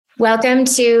Welcome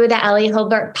to the Ellie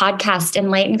Holbert podcast,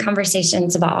 Enlightened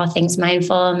Conversations about all things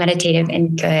mindful, meditative,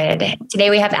 and good. Today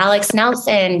we have Alex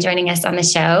Nelson joining us on the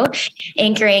show,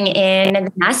 anchoring in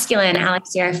the masculine.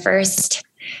 Alex, you're our first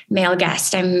male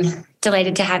guest. I'm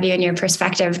delighted to have you and your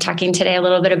perspective talking today a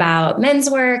little bit about men's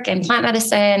work and plant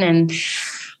medicine and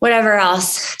whatever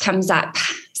else comes up.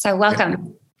 So welcome. Yeah.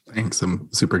 Thanks. I'm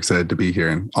super excited to be here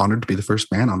and honored to be the first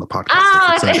man on the podcast.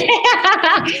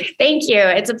 Thank you.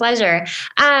 It's a pleasure.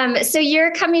 So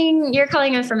you're calling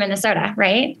in from Minnesota,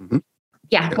 right? Mm-hmm.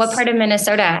 Yeah. Yes. What part of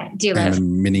Minnesota do you live? I'm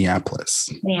in Minneapolis.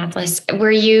 Minneapolis. Were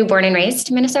you born and raised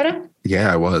in Minnesota?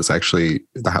 Yeah, I was. Actually,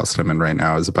 the house that I'm in right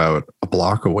now is about a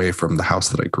block away from the house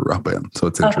that I grew up in. So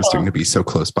it's interesting to be so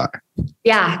close by.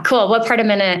 Yeah, cool. What part of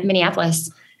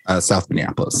Minneapolis? South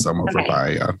Minneapolis. So I'm over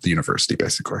by the university,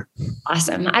 basically.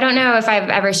 Awesome. I don't know if I've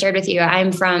ever shared with you.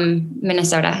 I'm from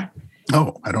Minnesota.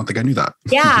 Oh, I don't think I knew that.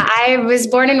 Yeah, I was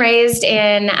born and raised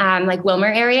in Wilmer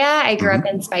area. I grew up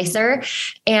in Spicer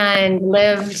and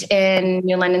lived in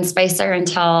New London, Spicer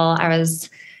until I was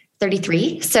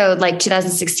 33. So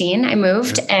 2016, I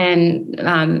moved and,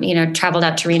 traveled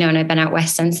out to Reno, and I've been out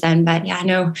west since then. But yeah, I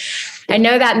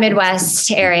know that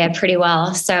Midwest area pretty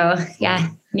well. So yeah,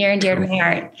 near and dear to my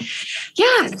heart.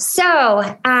 Yeah.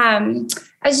 So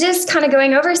I was just kind of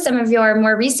going over some of your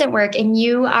more recent work, and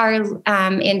you are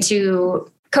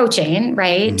into coaching,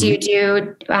 right? Mm-hmm. Do you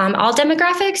do all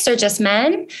demographics or just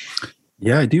men?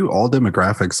 Yeah, I do all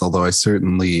demographics, although I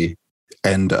certainly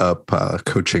end up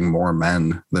coaching more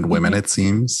men than women, it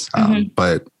seems.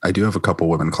 But I do have a couple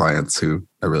women clients who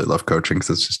I really love coaching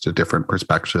because it's just a different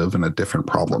perspective and a different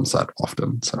problem set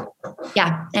often. So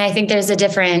yeah, and I think there's a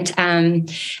different,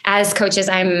 as coaches,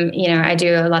 I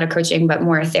do a lot of coaching, but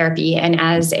more therapy. And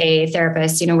as a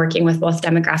therapist, working with both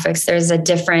demographics, there's a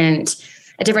different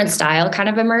style kind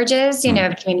of emerges,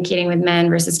 of communicating with men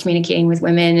versus communicating with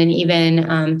women, and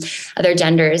even other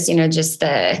genders, just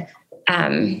the,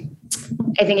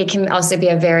 I think it can also be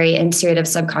a very intuitive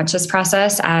subconscious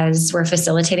process as we're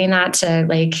facilitating that to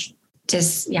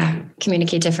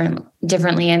communicate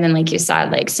differently. And then, like you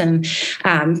said, some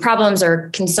problems or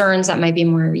concerns that might be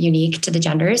more unique to the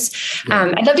genders.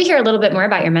 Yeah. I'd love to hear a little bit more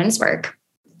about your men's work.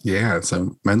 Yeah,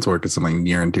 so men's work is something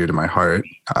near and dear to my heart,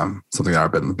 something that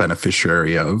I've been a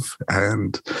beneficiary of.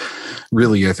 And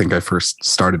really, I think I first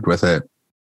started with it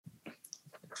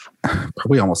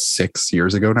probably almost 6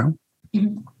 years ago now.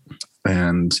 Mm-hmm.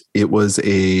 And it was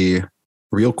a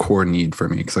real core need for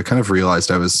me because I kind of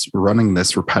realized I was running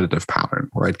this repetitive pattern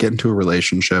where I'd get into a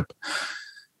relationship.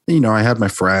 I had my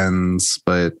friends,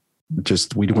 but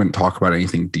just we wouldn't talk about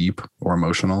anything deep or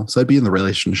emotional. So I'd be in the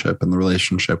relationship, and the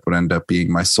relationship would end up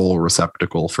being my sole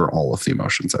receptacle for all of the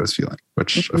emotions I was feeling,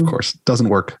 which of course doesn't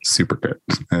work super good.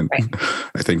 And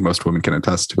I think most women can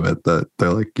attest to it, that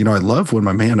they're like, I love when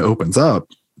my man opens up.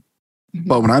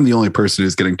 But when I'm the only person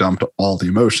who's getting dumped all the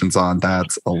emotions on,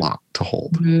 that's a lot to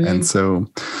hold. Mm-hmm. And so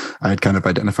I had kind of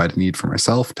identified a need for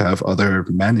myself to have other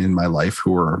men in my life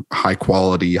who were high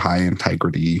quality, high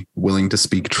integrity, willing to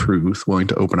speak truth, willing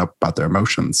to open up about their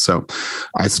emotions. So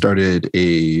I started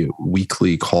a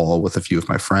weekly call with a few of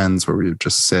my friends where we would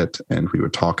just sit and we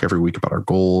would talk every week about our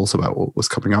goals, about what was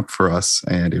coming up for us.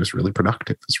 And it was really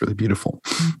productive. It was really beautiful.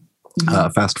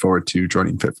 Mm-hmm. Fast forward to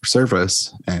joining Fit for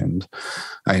Service, and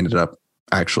I ended up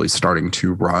actually starting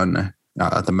to run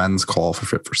the men's call for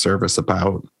Fit for Service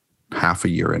about half a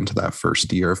year into that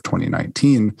first year of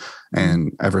 2019.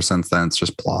 And ever since then, it's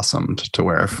just blossomed to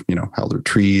where I've, held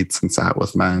retreats and sat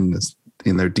with men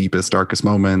in their deepest, darkest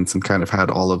moments, and kind of had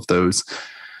all of those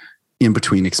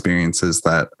in-between experiences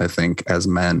that I think as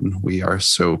men, we are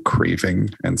so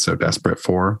craving and so desperate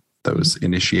for. Those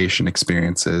initiation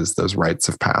experiences, those rites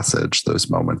of passage,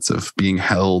 those moments of being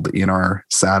held in our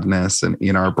sadness and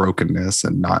in our brokenness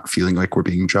and not feeling like we're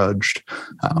being judged.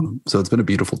 So it's been a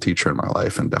beautiful teacher in my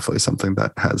life, and definitely something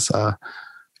that has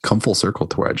come full circle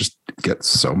to where I just get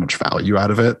so much value out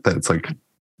of it that it's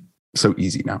so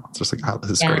easy now. It's just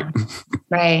this is great.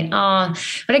 Right. Oh,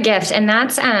 what a gift. And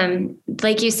that's,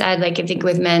 like you said, I think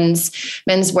with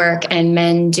men's work and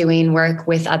men doing work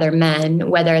with other men,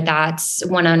 whether that's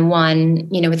one-on-one,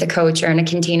 with a coach, or in a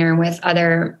container with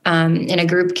other, in a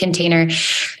group container,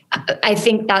 I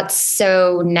think that's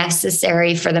so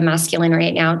necessary for the masculine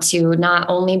right now to not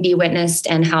only be witnessed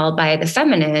and held by the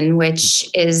feminine, which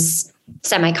is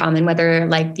semi-common, whether,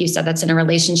 like you said, that's in a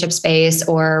relationship space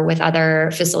or with other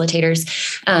facilitators,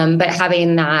 but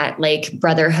having that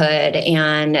brotherhood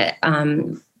and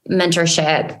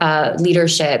mentorship,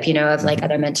 leadership, of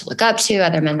other men to look up to,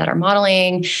 other men that are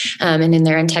modeling, and in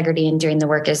their integrity and doing the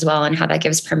work as well, and how that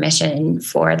gives permission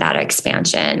for that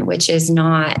expansion, which is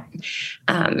not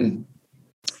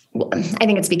I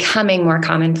think it's becoming more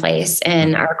commonplace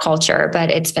in our culture, but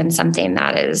it's been something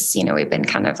that is, we've been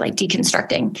kind of like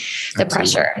deconstructing the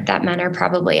pressure that men are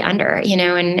probably under,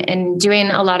 and doing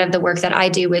a lot of the work that I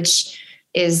do, which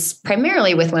is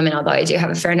primarily with women, although I do have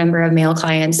a fair number of male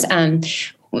clients.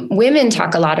 Women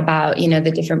talk a lot about,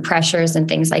 the different pressures and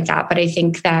things like that, but I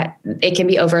think that it can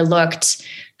be overlooked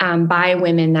by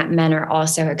women that men are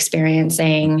also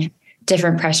experiencing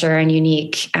different pressure and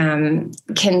unique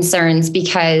concerns,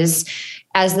 because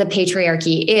as the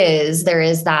patriarchy is, there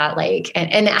is that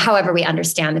and however we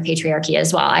understand the patriarchy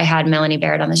as well. I had Melanie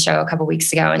Barrett on the show a couple of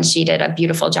weeks ago, and she did a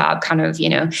beautiful job kind of,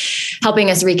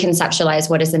 helping us reconceptualize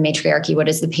what is the matriarchy, what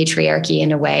is the patriarchy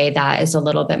in a way that is a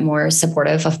little bit more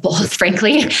supportive of both,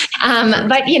 frankly.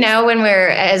 But, when we're,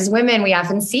 as women, we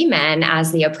often see men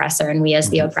as the oppressor and we as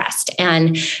the oppressed.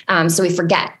 And so we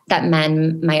forget that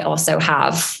men might also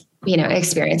have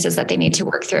experiences that they need to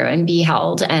work through and be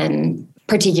held, and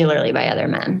particularly by other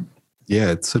men.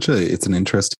 Yeah, it's an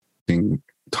interesting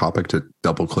topic to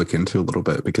double click into a little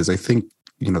bit, because I think,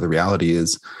 the reality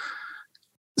is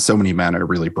so many men are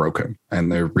really broken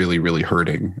and they're really, really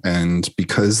hurting. And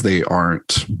because they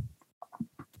aren't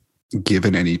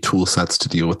given any tool sets to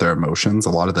deal with their emotions,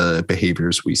 a lot of the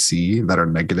behaviors we see that are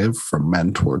negative from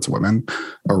men towards women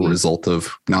are a result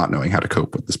of not knowing how to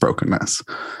cope with this brokenness.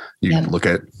 You look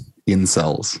at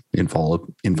incels,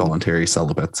 involuntary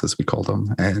celibates, as we call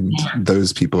them. And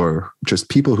those people are just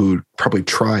people who probably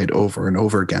tried over and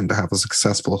over again to have a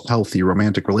successful, healthy,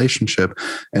 romantic relationship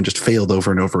and just failed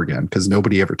over and over again because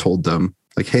nobody ever told them,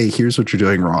 like, hey, here's what you're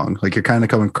doing wrong. Like, you're kind of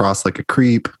coming across like a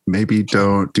creep. Maybe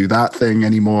don't do that thing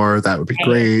anymore. That would be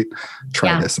great.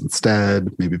 Try this instead.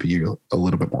 Maybe be a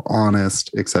little bit more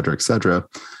honest, et cetera, et cetera.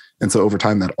 And so over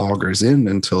time that augurs in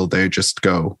until they just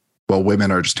go, well,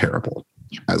 women are just terrible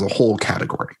as a whole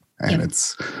category. And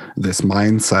it's this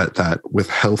mindset that with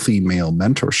healthy male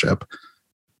mentorship,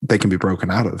 they can be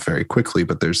broken out of very quickly,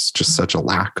 but there's just such a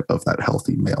lack of that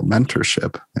healthy male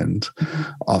mentorship. And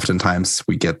oftentimes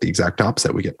we get the exact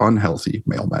opposite. We get unhealthy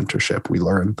male mentorship. We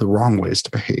learn the wrong ways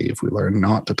to behave. We learn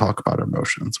not to talk about our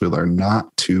emotions. We learn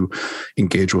not to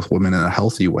engage with women in a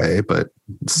healthy way, but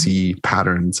see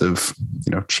patterns of,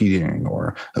 cheating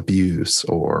or abuse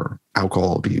or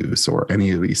alcohol abuse or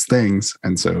any of these things.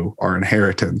 And so our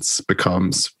inheritance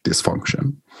becomes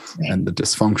dysfunction, and the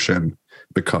dysfunction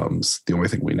becomes the only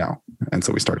thing we know. And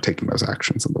so we start taking those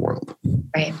actions in the world.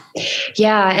 Right.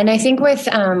 Yeah. And I think with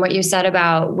what you said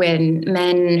about when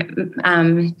men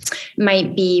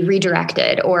might be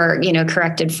redirected or,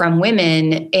 corrected from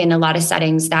women in a lot of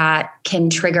settings that can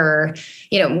trigger,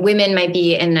 women might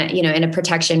be in a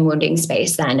protection wounding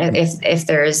space then if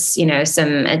there's,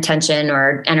 some attention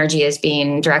or energy is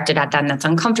being directed at them that's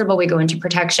uncomfortable, we go into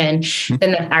protection,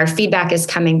 then our feedback is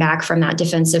coming back from that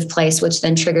defensive place, which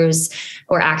then triggers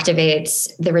or activates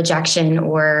the rejection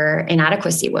or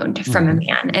inadequacy wound from a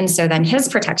man. And so then his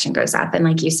protection goes up. And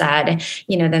like you said,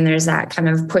 then there's that kind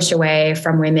of push away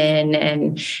from women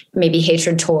and maybe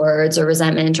hatred towards or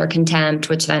resentment or contempt,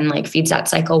 which then feeds that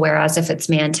cycle. Whereas if it's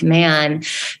man to man,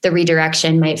 the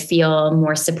redirection might feel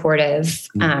more supportive.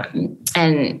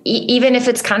 And even if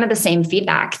it's kind of the same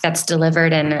feedback that's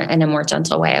delivered in a more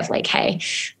gentle way of hey,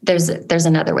 there's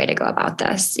another way to go about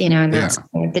this, and that's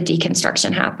where the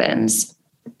deconstruction happens.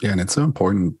 Yeah. And it's so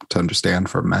important to understand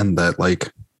for men that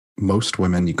most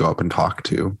women you go up and talk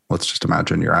to, let's just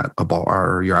imagine you're at a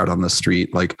bar or you're out on the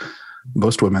street.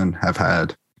 Most women have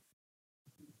had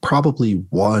probably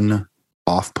one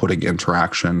off-putting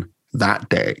interaction that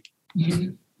day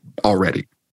already.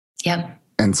 Yeah.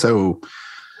 And so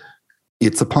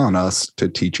it's upon us to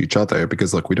teach each other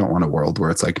because we don't want a world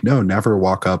where it's no, never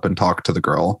walk up and talk to the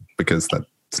girl because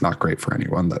it's not great for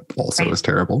anyone. That also is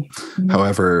terrible.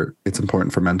 However, it's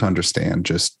important for men to understand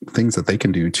just things that they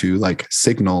can do to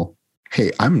signal,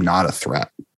 hey, I'm not a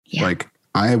threat. Yeah.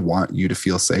 I want you to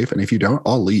feel safe. And if you don't,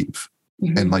 I'll leave.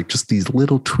 And just these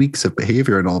little tweaks of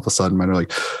behavior. And all of a sudden men are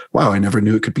wow, I never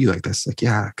knew it could be like this.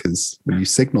 Yeah, because when you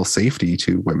signal safety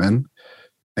to women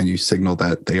and you signal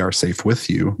that they are safe with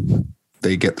you,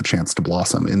 they get the chance to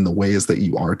blossom in the ways that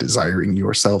you are desiring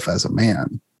yourself as a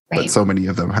man. But so many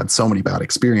of them had so many bad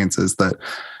experiences that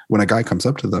when a guy comes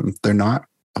up to them, a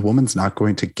woman's not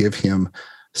going to give him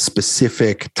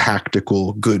specific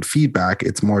tactical good feedback.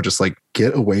 It's more just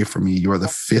get away from me. You're the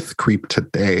fifth creep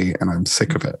today and I'm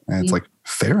sick of it. And it's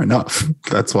fair enough.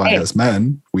 That's why as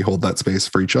men, we hold that space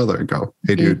for each other and go,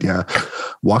 hey dude,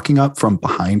 walking up from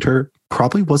behind her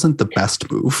probably wasn't the best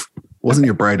move. wasn't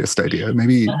your brightest idea.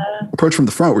 Maybe approach from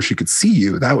the front where she could see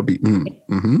you. That would be,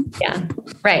 yeah,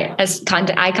 right. As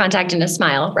eye contact and a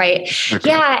smile, right? Okay.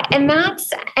 Yeah, and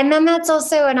then that's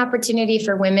also an opportunity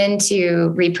for women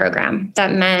to reprogram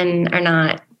that men are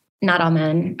not all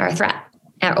men are a threat.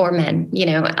 Or men,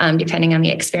 depending on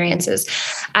the experiences.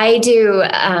 I do,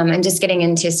 I'm just getting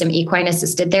into some equine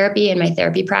assisted therapy in my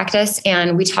therapy practice.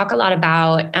 And we talk a lot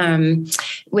about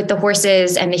with the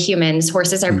horses and the humans.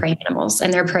 Horses are prey animals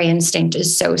and their prey instinct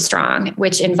is so strong,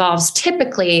 which involves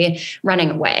typically running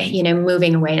away,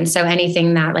 moving away. And so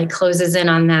anything that like closes in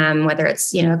on them, whether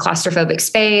it's, a claustrophobic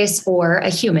space or a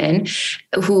human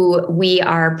who we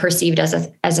are perceived as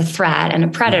a threat and a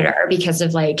predator because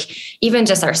of like, even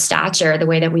just our stature,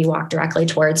 the way that we walk directly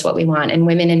towards what we want. And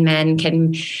women and men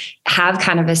can have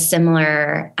kind of a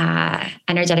similar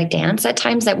energetic dance at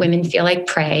times, that women feel like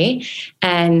prey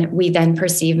and we then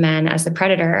perceive men as the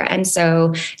predator. And so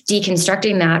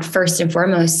deconstructing that first and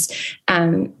foremost,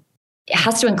 it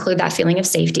has to include that feeling of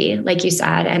safety, like you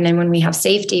said. And then when we have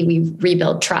safety, we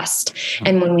rebuild trust.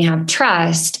 And when we have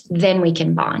trust, then we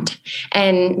can bond.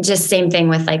 And just same thing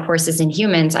with like horses and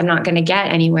humans. I'm not going to get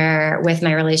anywhere with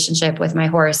my relationship with my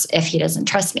horse if he doesn't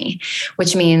trust me,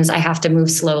 which means I have to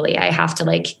move slowly. I have to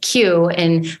like cue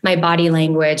in my body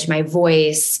language, my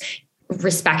voice,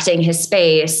 respecting his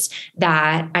space,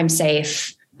 that I'm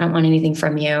safe. I don't want anything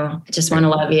from you. I just want to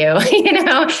love you.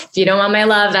 If you don't want my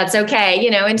love, that's okay.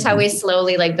 Until we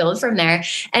slowly like build from there.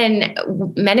 And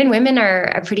men and women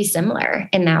are pretty similar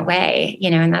in that way,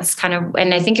 and that's kind of,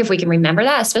 and I think if we can remember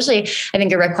that, especially I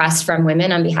think a request from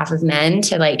women on behalf of men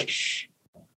to like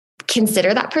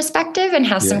consider that perspective and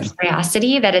have some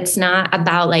curiosity that it's not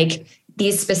about like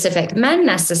these specific men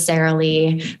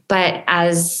necessarily, but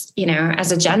as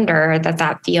a gender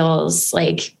that feels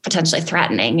like potentially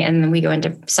threatening. And then we go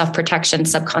into self-protection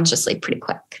subconsciously pretty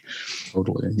quick.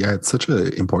 Totally. Yeah. It's such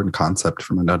an important concept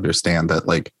for men to understand that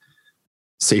like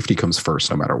safety comes first,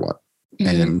 no matter what.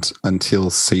 Mm-hmm. And until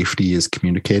safety is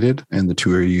communicated and the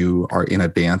two of you are in a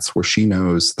dance where she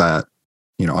knows that,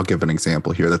 I'll give an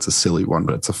example here. That's a silly one,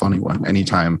 but it's a funny one.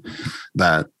 Anytime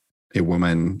that a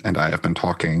woman and I have been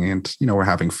talking and, we're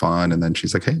having fun. And then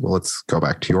she's like, hey, well, let's go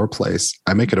back to your place.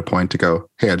 I make it a point to go,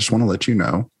 hey, I just want to let you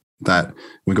know that when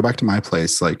we go back to my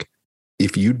place, like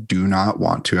if you do not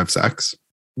want to have sex,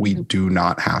 we do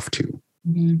not have to.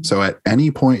 Mm-hmm. So at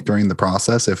any point during the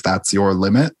process, if that's your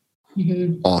limit,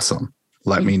 awesome.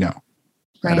 Let me know.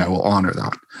 Right. And I will honor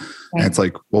that. Right. And it's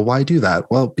like, well, why do that?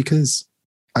 Well, because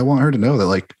I want her to know that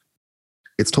like,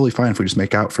 it's totally fine if we just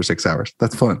make out for 6 hours.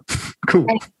 That's fun. Cool.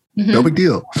 Right. Mm-hmm. No big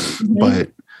deal. Mm-hmm.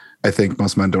 But I think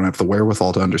most men don't have the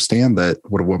wherewithal to understand that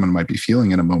what a woman might be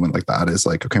feeling in a moment like that is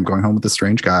like, okay, I'm going home with a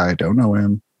strange guy. I don't know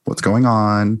him. What's going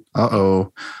on?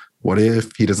 Uh-oh. What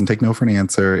if he doesn't take no for an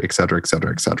answer, et cetera, et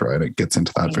cetera, et cetera. And it gets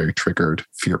into that very triggered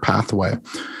fear pathway.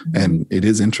 Mm-hmm. And it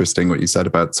is interesting what you said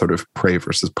about sort of prey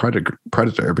versus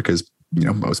predator, because,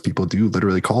 most people do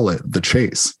literally call it the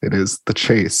chase. It is the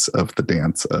chase of the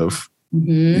dance of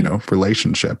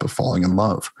relationship, of falling in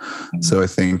love. Mm-hmm. So I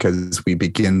think as we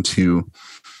begin to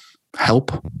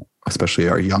help, especially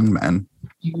our young men,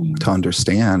 to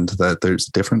understand that there's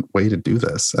a different way to do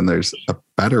this. And there's a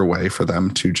better way for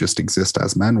them to just exist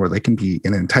as men where they can be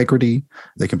in integrity,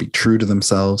 they can be true to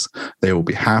themselves, they will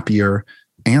be happier,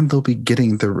 and they'll be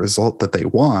getting the result that they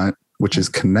want, which is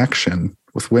connection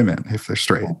with women if they're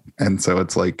straight. And so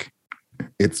it's like,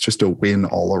 it's just a win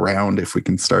all around if we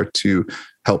can start to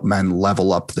help men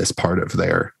level up this part of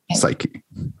their psyche.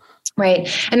 Right.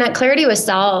 And that clarity with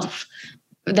self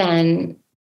then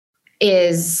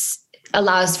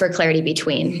allows for clarity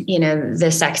between, the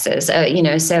sexes, so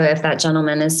if that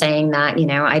gentleman is saying that,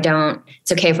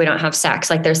 it's okay if we don't have sex,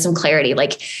 like there's some clarity,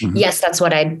 like, yes, that's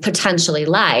what I'd potentially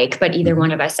like, but either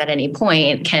one of us at any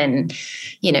point can,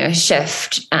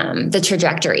 shift the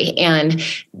trajectory, and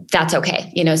that's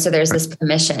okay. So there's this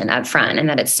permission up front, and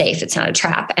that it's safe. It's not a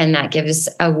trap. And that gives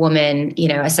a woman,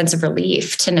 a sense of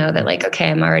relief to know that like,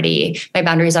 okay, my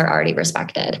boundaries are already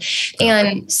respected.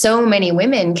 And so many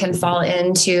women can fall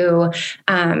into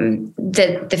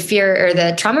the fear or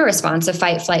the trauma response of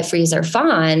fight, flight, freeze, or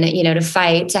fawn, to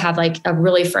fight, to have like a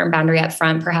really firm boundary up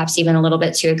front, perhaps even a little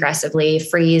bit too aggressively.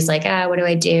 Freeze, like, what do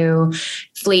I do?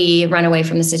 Flee, run away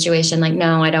from the situation. Like,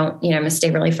 no, I don't, I'm going to stay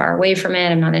really far away from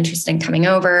it. I'm not interested in coming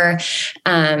over.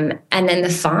 And then the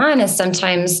fawn is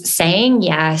sometimes saying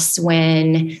yes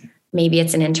when maybe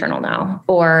it's an internal no,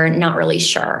 or not really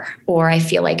sure, or I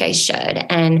feel like I should.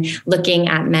 And looking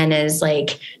at men as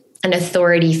like an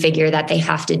authority figure that they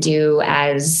have to do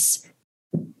as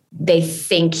they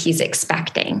think he's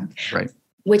expecting, right?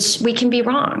 Which we can be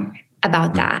wrong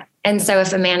about that. And so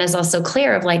if a man is also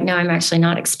clear of like, no, I'm actually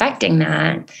not expecting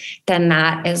that, then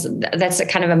that's a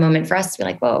kind of a moment for us to be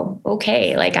like, whoa,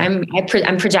 okay. Like I'm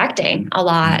projecting a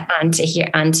lot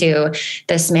onto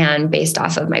this man based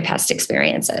off of my past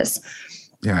experiences.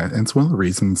 Yeah. And it's one of the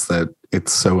reasons that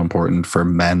it's so important for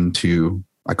men to,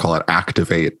 I call it,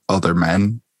 activate other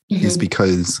men, is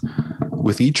because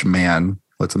with each man,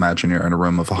 let's imagine you're in a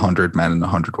room of 100 men and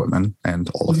 100 women, and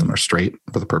all of them are straight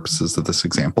for the purposes of this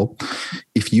example.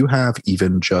 If you have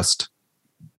even just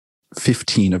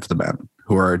 15 of the men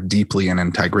who are deeply in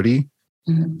integrity,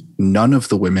 none of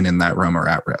the women in that room are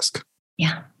at risk.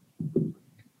 Yeah.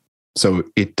 So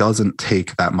it doesn't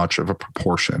take that much of a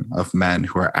proportion of men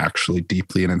who are actually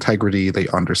deeply in integrity. They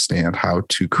understand how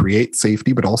to create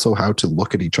safety, but also how to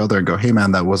look at each other and go, hey,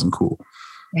 man, that wasn't cool.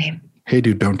 Right. Hey,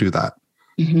 dude, don't do that.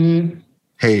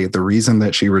 Hey, the reason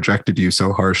that she rejected you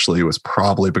so harshly was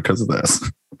probably because of this.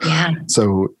 Yeah.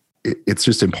 So it's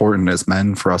just important as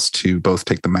men for us to both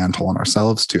take the mantle on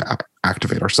ourselves, to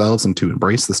activate ourselves and to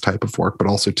embrace this type of work, but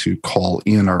also to call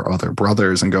in our other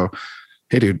brothers and go,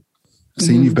 hey, dude,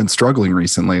 seeing you've been struggling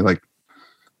recently, like,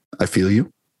 I feel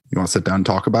you. You want to sit down and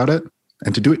talk about it,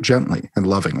 and to do it gently and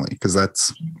lovingly, because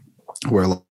that's where a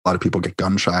lot of people get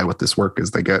gun shy with this work,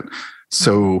 is they get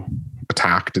so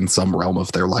attacked in some realm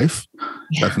of their life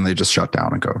that then they just shut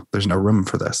down and go, there's no room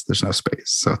for this. There's no space.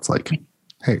 So it's like,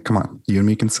 hey, come on, you and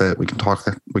me can sit. We can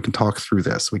talk through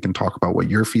this. We can talk about what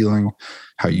you're feeling,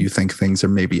 how you think things are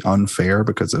maybe unfair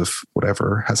because of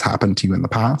whatever has happened to you in the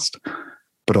past.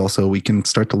 But also we can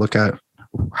start to look at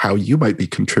how you might be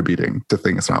contributing to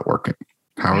things not working.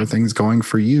 How are things going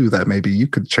for you that maybe you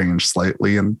could change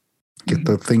slightly and get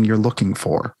the thing you're looking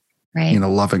for in a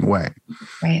loving way.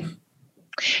 Right.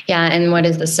 Yeah. And what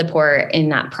is the support in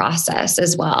that process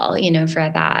as well,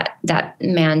 for that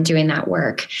man doing that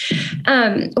work?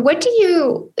 What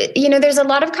do there's a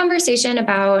lot of conversation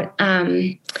about,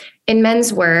 in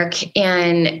men's work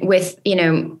and with,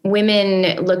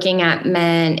 women looking at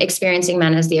men, experiencing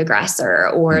men as the aggressor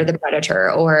or the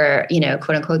predator or,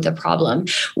 quote unquote, the problem.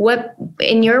 What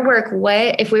in your work,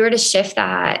 if we were to shift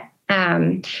that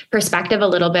perspective a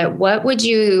little bit, what would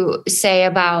you say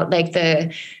about like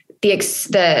the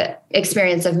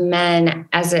experience of men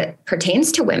as it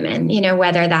pertains to women,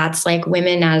 whether that's like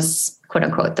women as quote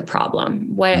unquote, the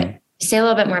problem? Say a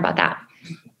little bit more about that.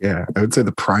 Yeah, I would say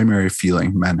the primary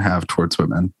feeling men have towards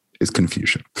women is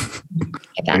confusion.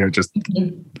 They're just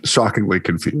shockingly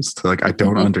confused. Like, I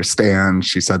don't understand.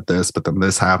 She said this, but then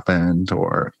this happened,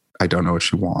 or I don't know what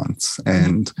she wants.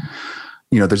 And,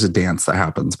 there's a dance that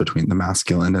happens between the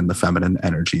masculine and the feminine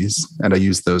energies. And I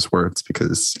use those words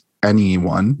because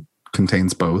anyone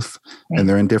contains both, and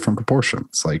they're in different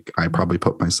proportions. Like, I probably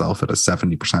put myself at a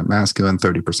 70% masculine,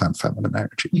 30% feminine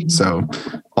energy. So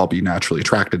I'll be naturally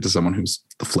attracted to someone who's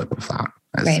the flip of that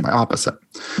as my opposite.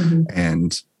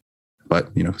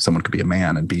 But someone could be a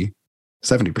man and be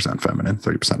 70% feminine,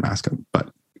 30% masculine, but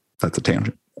that's a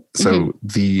tangent. So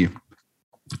the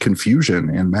confusion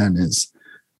in men is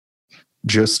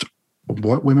just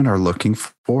what women are looking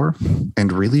for.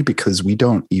 And really, because we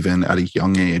don't even at a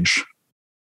young age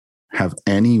have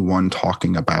anyone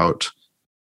talking about,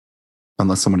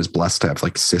 unless someone is blessed to have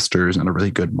like sisters and a really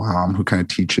good mom who kind of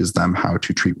teaches them how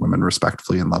to treat women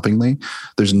respectfully and lovingly.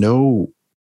 There's no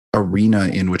arena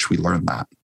in which we learn that.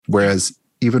 Whereas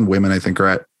even women, I think, are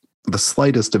at the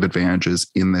slightest of advantages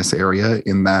in this area,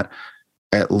 in that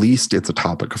at least it's a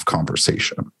topic of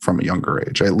conversation from a younger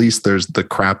age. At least there's the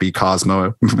crappy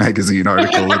Cosmo magazine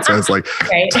article that says like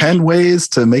 10 ways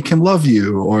to make him love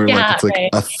you, or like it's like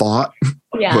a thought.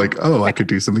 Like, oh, I could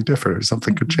do something different, or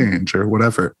something could change, or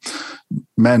whatever.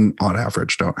 Men on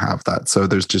average don't have that. So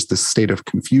there's just this state of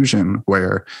confusion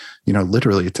where,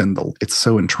 literally it's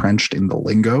so entrenched in the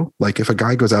lingo. Like, if a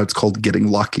guy goes out, it's called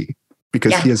getting lucky,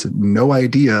 because he has no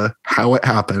idea how it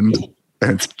happened.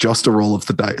 And it's just a roll of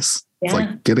the dice. It's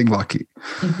like getting lucky.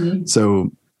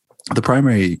 So the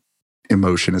primary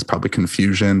emotion is probably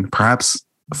confusion, perhaps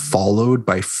followed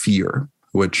by fear,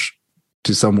 which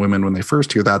to some women, when they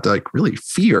first hear that, they're like, really,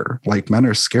 fear? Like, men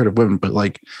are scared of women. But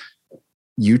like,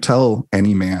 you tell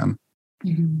any man,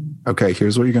 okay,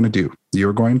 here's what you're going to do.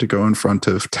 You're going to go in front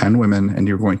of 10 women and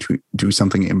you're going to do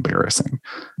something embarrassing.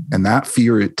 And that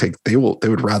fear, they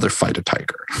would rather fight a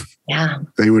tiger. Yeah.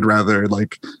 They would rather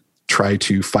like try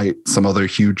to fight some other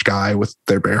huge guy with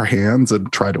their bare hands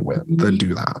and try to win than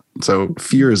do that. So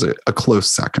fear is a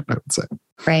close second, I would say.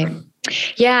 Right.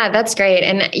 Yeah, that's great.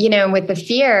 And, with the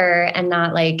fear and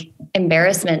not like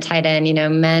embarrassment tied in,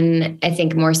 men, I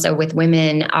think more so with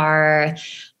women, are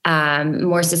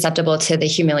more susceptible to the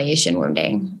humiliation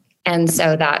wounding. And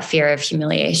so that fear of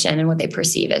humiliation and what they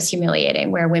perceive as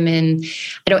humiliating, where women,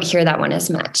 I don't hear that one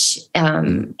as much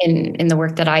in the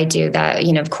work that I do. That,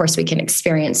 you know, of course we can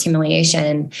experience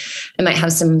humiliation. I might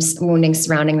have some wounding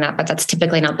surrounding that, but that's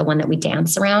typically not the one that we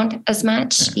dance around as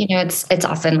much. You know, it's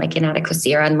often like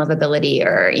inadequacy or unlovability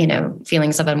or, you know,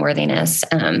 feelings of unworthiness,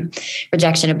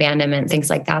 rejection, abandonment, things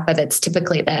like that. But it's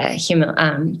typically I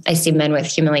see men with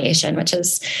humiliation, which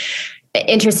is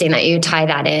interesting that you tie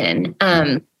that in.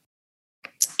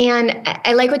 And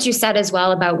I like what you said as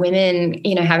well about women,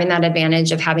 you know, having that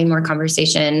advantage of having more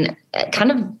conversation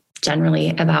kind of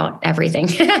generally about everything,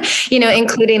 you know,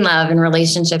 including love and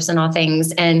relationships and all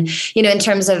things. And, you know, in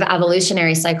terms of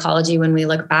evolutionary psychology, when we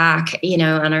look back, you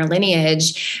know, on our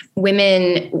lineage,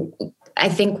 women, I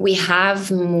think we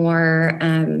have more,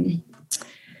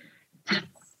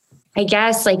 I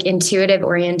guess, like intuitive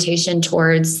orientation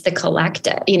towards the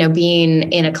collective, you know,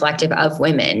 being in a collective of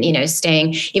women, you know,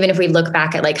 staying, even if we look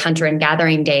back at like hunter and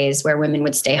gathering days where women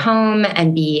would stay home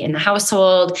and be in the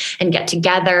household and get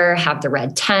together, have the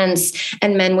red tents,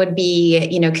 and men would be,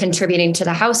 you know, contributing to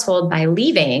the household by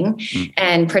leaving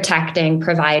and protecting,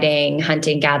 providing,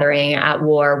 hunting, gathering, at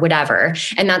war, whatever.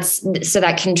 And that's, so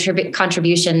that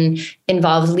contribution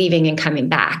involves leaving and coming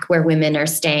back, where women are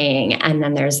staying. And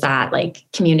then there's that like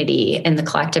community in the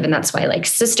collective. And that's why like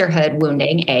sisterhood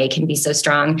wounding can be so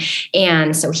strong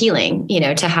and so healing, you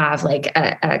know, to have like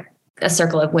a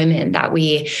circle of women that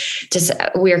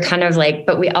we're kind of like,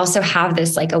 but we also have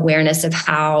this like awareness of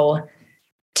how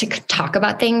to talk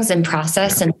about things and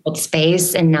process and hold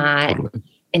space and not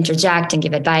interject and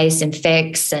give advice and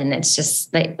fix. And it's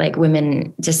just like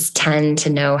women just tend to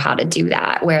know how to do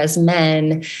that. Whereas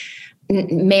men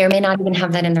may or may not even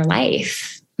have that in their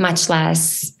life, much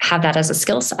less have that as a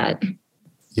skill set.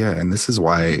 Yeah. And this is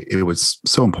why it was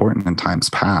so important in times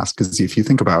past. Because if you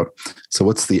think about, so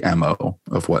what's the MO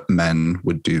of what men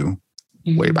would do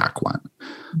way back when?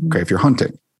 Okay. If you're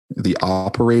hunting, the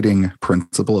operating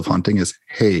principle of hunting is,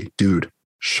 hey, dude,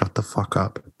 shut the fuck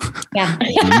up. Yeah.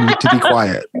 You need to be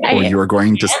quiet or you are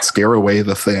going to scare away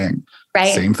the thing.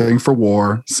 Right. Same thing for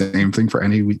war. Same thing for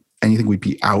anything we'd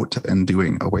be out and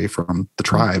doing away from the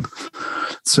tribe.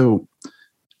 So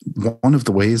one of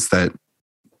the ways that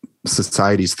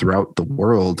societies throughout the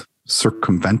world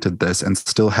circumvented this and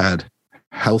still had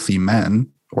healthy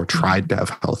men, or tried to have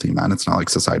healthy men. It's not like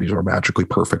societies were magically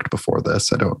perfect before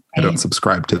this. I don't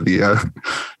subscribe to the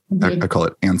I call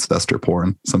it ancestor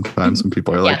porn sometimes when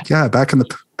people are like, yeah, back in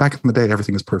the day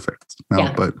everything is perfect.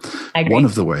 No, but one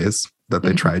of the ways that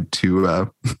they tried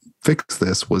to fix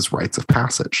this was rites of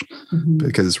passage,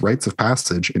 because rites of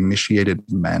passage initiated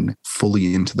men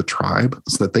fully into the tribe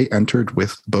so that they entered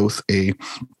with both a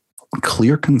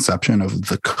clear conception of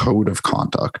the code of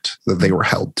conduct that they were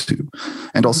held to,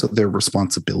 and also their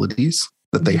responsibilities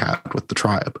that they had with the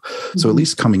tribe. So at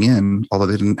least coming in, although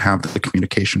they didn't have the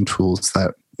communication tools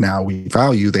that now we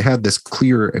value, they had this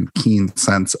clear and keen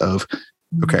sense of,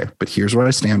 okay, but here's what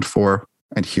I stand for.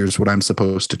 And here's what I'm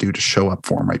supposed to do to show up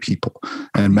for my people.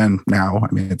 And men now,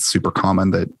 I mean, it's super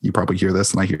common that you probably hear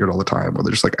this, and I hear it all the time, where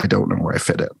they're just like, I don't know where I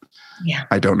fit in. Yeah.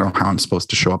 I don't know how I'm supposed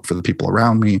to show up for the people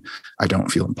around me. I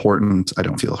don't feel important. I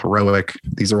don't feel heroic.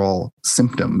 These are all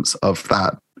symptoms of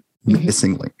that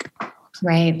missing link.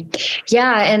 Right.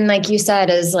 Yeah. And like you said,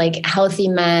 as like healthy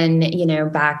men, you know,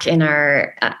 back in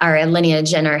our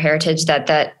lineage and our heritage,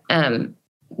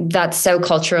 that's so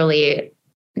culturally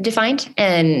defined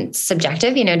and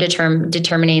subjective, you know,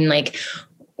 determining like,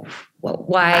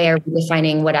 why are we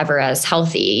defining whatever as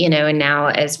healthy, you know? And now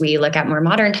as we look at more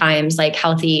modern times, like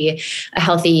a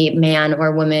healthy man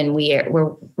or woman,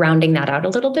 we're rounding that out a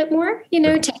little bit more, you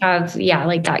know, to have,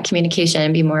 like that communication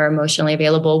and be more emotionally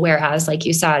available. Whereas like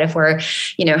you said, if we're,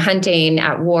 you know, hunting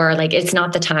at war, like it's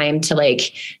not the time to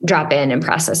like drop in and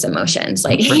process emotions.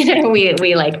 Like, you know,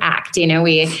 we like act, you know,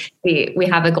 we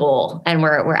have a goal and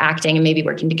we're acting and maybe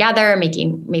working together,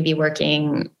 maybe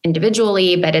working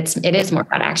individually, but it is more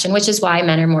about action, which is why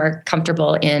men are more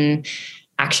comfortable in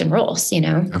action roles, you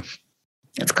know. Yeah.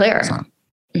 It's clear.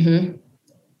 Mm-hmm.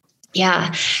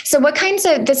 Yeah. So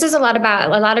this is a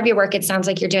lot of your work. It sounds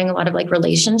like you're doing a lot of like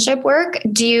relationship work.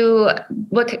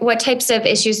 What types of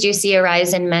issues do you see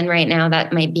arise in men right now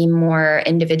that might be more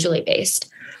individually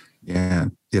based? Yeah.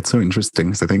 It's so interesting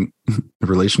because I think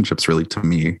relationships really, to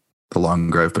me, the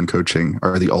longer I've been coaching,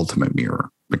 are the ultimate mirror,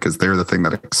 because they're the thing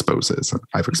that exposes.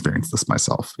 I've experienced this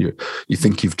myself. You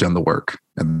think you've done the work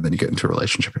and then you get into a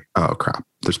relationship. Oh crap,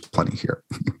 there's plenty here.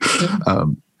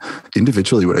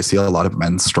 Individually, what I see a lot of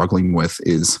men struggling with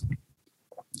is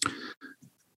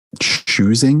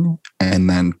choosing and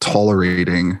then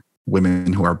tolerating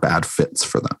women who are bad fits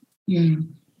for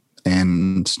them.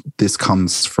 And this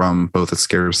comes from both a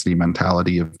scarcity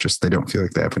mentality of just they don't feel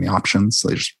like they have any options.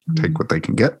 They just take what they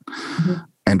can get.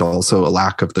 And also a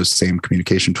lack of those same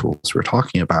communication tools we're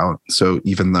talking about. So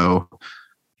even though,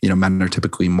 men are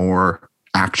typically more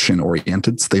action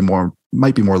oriented, so they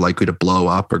might be more likely to blow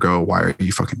up or go, why are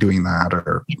you fucking doing that?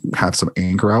 Or have some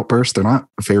anger outburst. They're not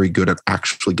very good at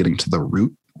actually getting to the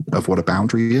root of what a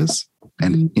boundary is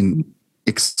and in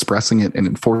expressing it and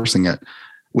enforcing it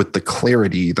with the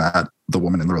clarity that the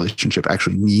woman in the relationship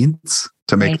actually needs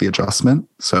to make the adjustment.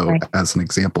 So as an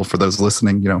example, for those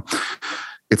listening,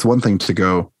 it's one thing to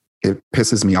go, it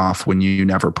pisses me off when you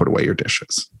never put away your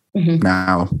dishes.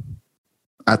 Now,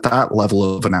 at that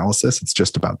level of analysis, it's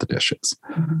just about the dishes.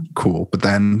 Cool. But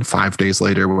then 5 days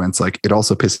later, when it's like, it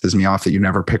also pisses me off that you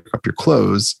never pick up your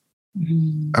clothes.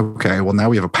 Okay, well, now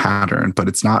we have a pattern, but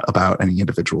it's not about any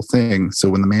individual thing. So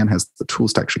when the man has the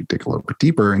tools to actually dig a little bit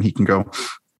deeper and he can go,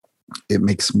 it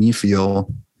makes me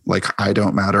feel like I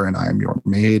don't matter and I'm your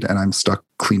maid and I'm stuck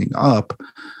cleaning up,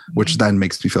 which then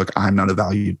makes me feel like I'm not a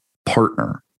valued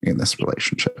partner in this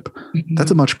relationship.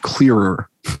 That's a much clearer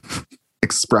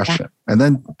expression. And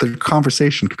then the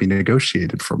conversation could be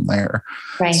negotiated from there.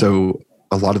 So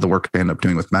a lot of the work I end up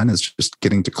doing with men is just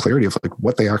getting to clarity of like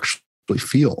what they actually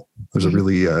feel. There's a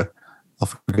really, I'll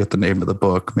forget the name of the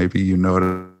book. Maybe you know it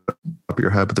off the top of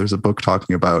your head, but there's a book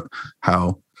talking about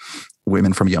how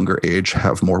women from a younger age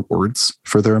have more words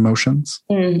for their emotions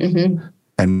and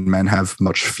men have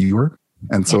much fewer.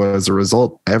 And so as a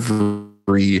result,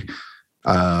 every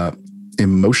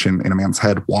emotion in a man's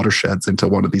head watersheds into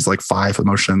one of these like 5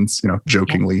 emotions,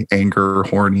 jokingly, anger,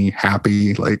 horny,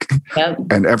 happy,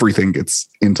 and everything gets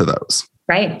into those.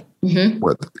 Where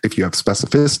if you have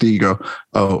specificity, you go,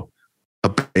 oh,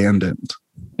 abandoned.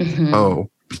 Oh,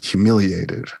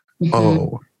 humiliated.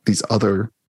 Oh, these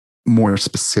other more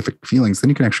specific feelings, then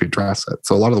you can actually address it.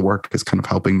 So a lot of the work is kind of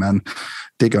helping men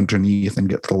dig underneath and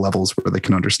get to the levels where they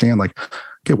can understand like,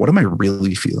 okay, what am I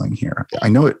really feeling here? I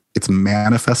know it's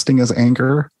manifesting as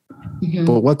anger,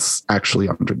 but what's actually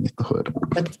underneath the hood?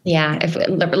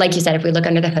 If like you said, if we look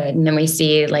under the hood and then we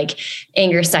see like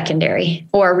anger secondary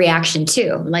or reaction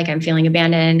to, like I'm feeling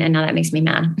abandoned and now that makes me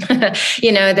mad,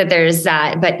 that there's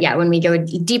that. But when we go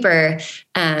deeper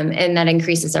and that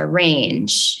increases our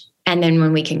range. And then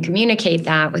when we can communicate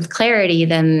that with clarity,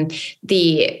 then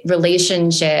the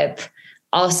relationship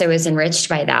also is enriched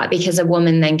by that, because a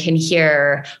woman then can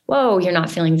hear, whoa, you're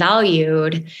not feeling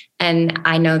valued. And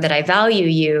I know that I value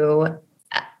you.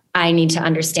 I need to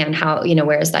understand how,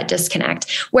 where is that disconnect?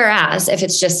 Whereas if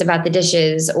it's just about the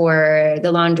dishes or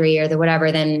the laundry or the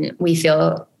whatever, then we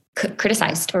feel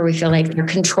criticized, or we feel like they're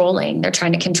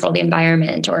trying to control the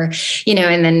environment, or,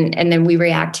 and then we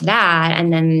react to that,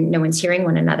 and then no one's hearing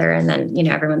one another. And then,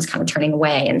 everyone's kind of turning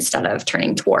away instead of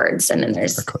turning towards. And then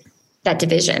there's that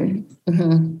division.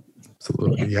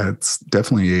 Absolutely. Yeah. It's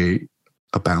definitely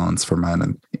a balance for men.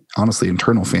 And honestly,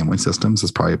 internal family systems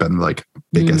has probably been like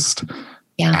biggest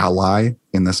ally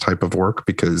in this type of work,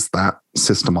 because that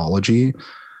systemology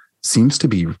seems to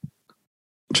be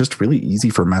just really easy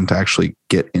for men to actually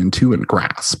get into and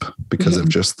grasp because of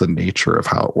just the nature of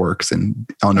how it works and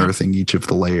unearthing each of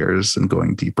the layers and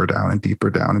going deeper down and deeper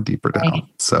down and deeper down.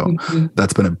 So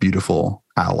that's been a beautiful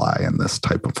ally in this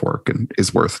type of work, and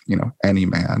is worth, any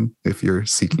man, if you're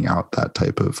seeking out that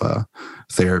type of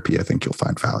therapy, I think you'll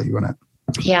find value in it.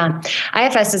 Yeah.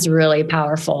 IFS is really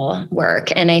powerful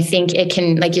work. And I think it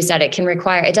can, like you said, it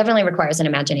definitely requires an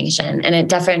imagination, and it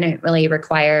definitely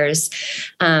requires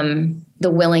the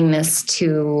willingness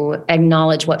to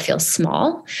acknowledge what feels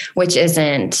small, which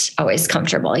isn't always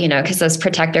comfortable, because those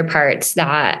protector parts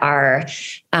that are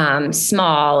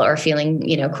small or feeling,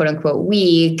 quote unquote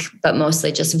weak, but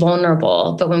mostly just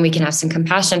vulnerable. But when we can have some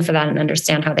compassion for that and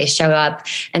understand how they show up,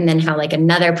 and then how like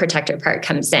another protector part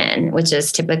comes in, which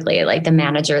is typically like the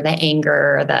manager, the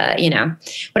anger, the,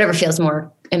 whatever feels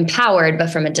more empowered, but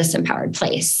from a disempowered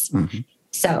place.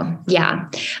 So,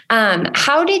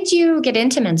 how did you get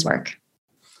into men's work?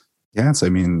 Yes. I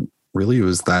mean, really it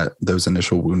was those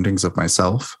initial woundings of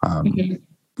myself.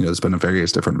 There's been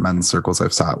various different men's circles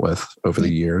I've sat with over the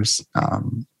years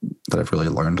that I've really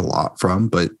learned a lot from,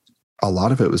 but a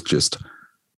lot of it was just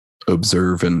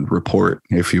observe and report,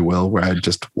 if you will, where I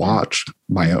just watched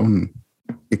my own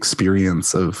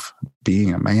experience of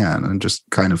being a man and just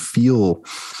kind of feel,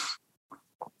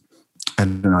 I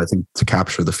don't know, I think to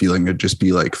capture the feeling, it'd just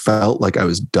be like, felt like I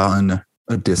was done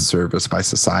a disservice by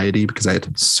society because I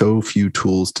had so few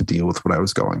tools to deal with what I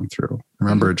was going through. I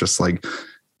remember just like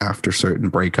after certain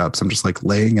breakups, I'm just like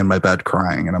laying in my bed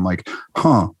crying, and I'm like,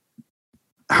 how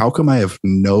come I have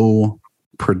no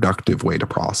productive way to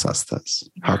process this?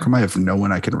 How come I have no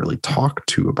one I can really talk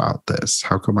to about this?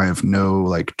 How come I have no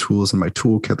like tools in my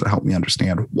toolkit that help me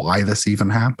understand why this even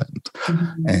happened?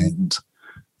 Mm-hmm. And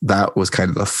that was kind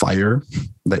of the fire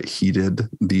that heated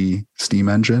the steam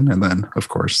engine. And then, of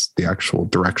course, the actual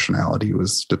directionality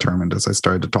was determined as I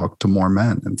started to talk to more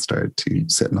men and started to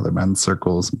sit in other men's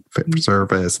circles and fit for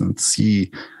service and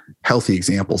see healthy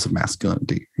examples of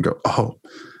masculinity and go, oh,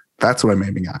 that's what I'm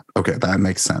aiming at. Okay, that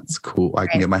makes sense. Cool. I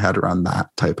can get my head around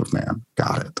that type of man.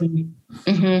 Got it.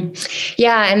 Mm-hmm.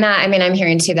 Yeah. And that, I mean, I'm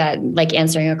hearing too that like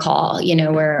answering a call,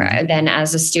 where then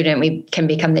as a student, we can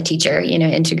become the teacher,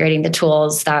 integrating the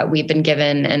tools that we've been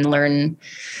given and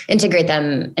integrate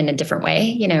them in a different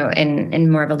way,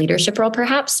 in more of a leadership role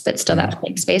perhaps, but still that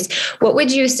holding space. What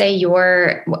would you say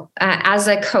as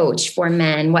a coach for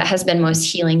men, what has been most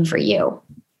healing for you?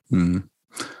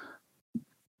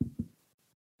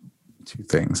 Two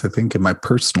things. I think in my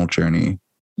personal journey,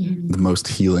 the most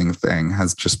healing thing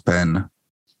has just been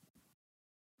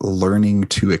learning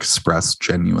to express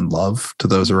genuine love to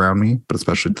those around me, but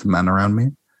especially to the men around me.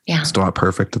 Yeah. Still not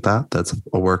perfect at that. That's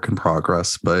a work in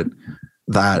progress, but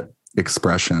that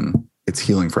expression, it's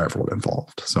healing for everyone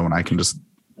involved. So when I can just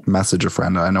message a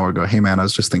friend I know or go, hey man, I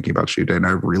was just thinking about you today and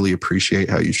I really appreciate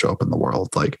how you show up in the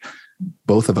world. Like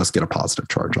both of us get a positive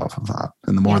charge off of that.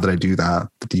 And the more that I do that,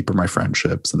 the deeper my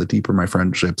friendships, and the deeper my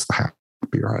friendships, the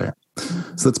happier I am.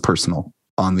 So that's personal.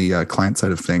 On the client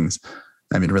side of things,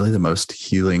 I mean, really the most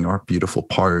healing or beautiful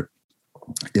part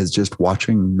is just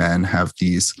watching men have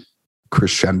these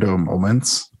crescendo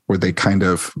moments where they kind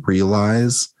of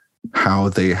realize how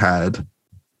they had,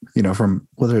 from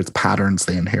whether it's patterns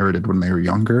they inherited when they were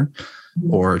younger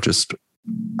or just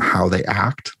how they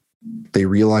act, they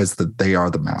realize that they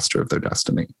are the master of their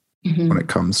destiny when it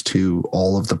comes to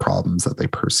all of the problems that they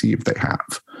perceive they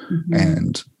have.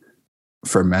 And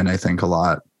for men, I think a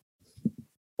lot,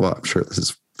 well, I'm sure this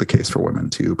is the case for women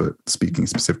too, but speaking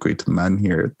specifically to the men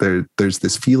here, there's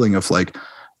this feeling of like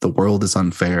the world is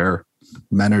unfair.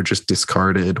 Men are just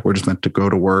discarded. We're just meant to go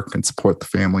to work and support the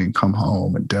family and come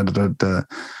home and da da da da.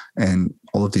 And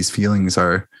all of these feelings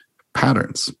are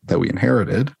patterns that we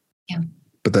inherited,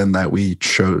 but then that we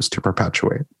chose to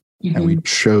perpetuate and we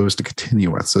chose to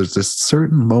continue with. So there's this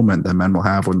certain moment that men will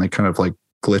have when they kind of like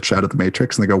glitch out of the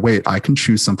matrix and they go, wait, I can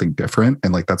choose something different.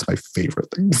 And like, that's my favorite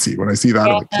thing to see. When I see that,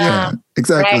 I'm like, yeah,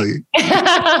 exactly. Right.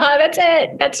 That's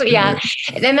it. That's what,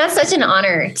 And that's such an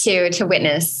honor to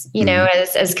witness,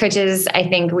 as coaches, I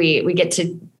think we get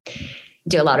to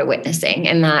do a lot of witnessing,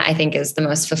 and that I think is the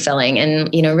most fulfilling. And,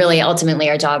 really ultimately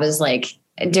our job is like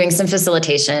doing some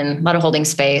facilitation, a lot of holding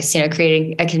space,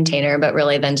 creating a container, but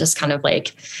really then just kind of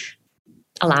like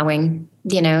allowing,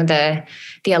 the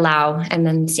allow, and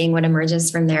then seeing what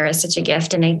emerges from there is such a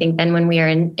gift. And I think then when we are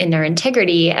in our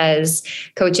integrity as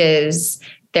coaches,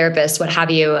 therapists, what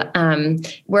have you,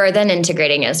 we're then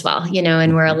integrating as well,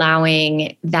 and we're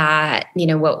allowing that,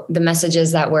 what the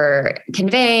messages that we're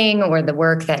conveying or the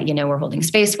work that, we're holding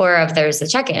space for, if there's a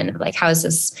check-in, like, how's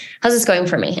this going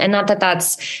for me? And not that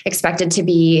that's expected to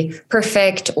be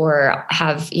perfect or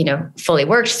have, fully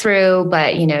worked through,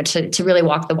 but, to really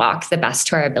walk the walk the best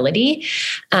to our ability,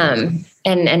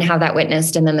 and have that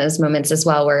witnessed. And then those moments as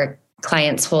well, where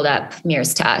clients hold up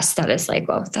mirrors to us, that is like,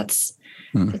 well,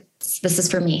 this is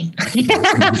for me.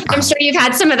 I'm sure you've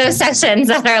had some of those sessions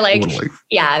that are like,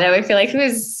 that we feel like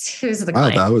who's the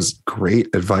client? That was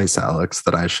great advice, Alex,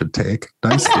 that I should take.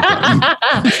 Nice.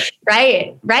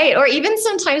 Right. Or even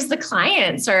sometimes the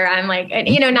clients, or I'm like,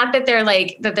 not that they're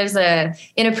like, that there's a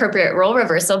inappropriate role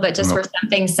reversal, but just for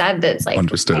something said that's like,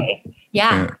 understood. Okay,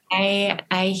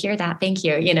 I hear that. Thank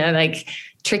you. Like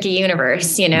tricky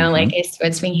universe, like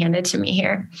it's being handed to me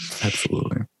here.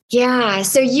 Absolutely. Yeah.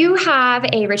 So you have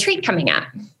a retreat coming up.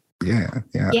 Yeah.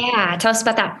 Tell us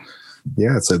about that.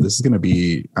 Yeah. So this is going to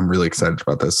be, I'm really excited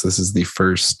about this. This is the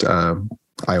first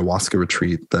ayahuasca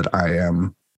retreat that I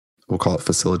am, we'll call it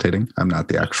facilitating. I'm not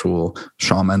the actual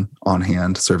shaman on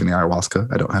hand serving the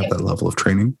ayahuasca. I don't have that level of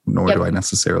training, nor do I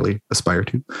necessarily aspire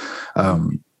to.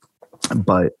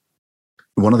 But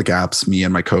one of the gaps me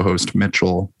and my co-host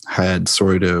Mitchell had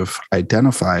sort of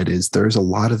identified is there's a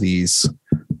lot of these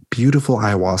beautiful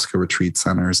ayahuasca retreat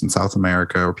centers in South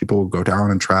America where people will go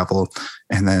down and travel.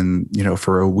 And then,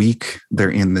 for a week, they're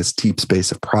in this deep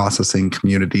space of processing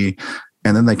community,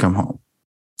 and then they come home.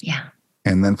 Yeah.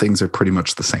 And then things are pretty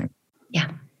much the same.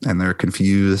 Yeah. And they're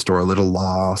confused or a little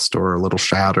lost or a little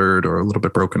shattered or a little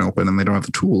bit broken open, and they don't have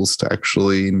the tools to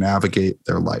actually navigate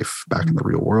their life back in the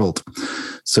real world.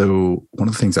 So one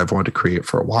of the things I've wanted to create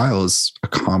for a while is a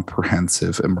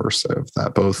comprehensive immersive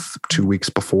that both 2 weeks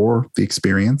before the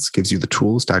experience gives you the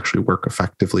tools to actually work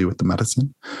effectively with the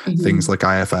medicine. Things like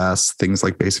IFS, things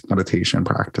like basic meditation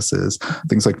practices,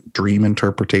 things like dream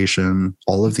interpretation,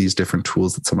 all of these different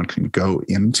tools that someone can go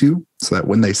into so that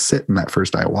when they sit in that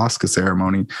first ayahuasca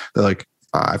ceremony, they're like,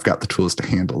 I've got the tools to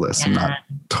handle this. I'm not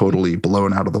totally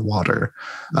blown out of the water.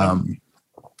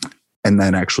 And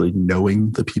then actually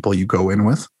knowing the people you go in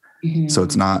with. So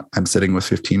it's not, I'm sitting with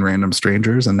 15 random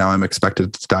strangers and now I'm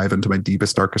expected to dive into my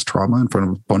deepest, darkest trauma in front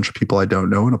of a bunch of people I don't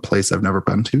know in a place I've never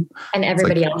been to. And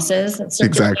everybody else's.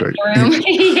 Exactly.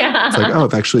 It's like, oh,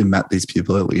 I've actually met these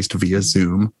people at least via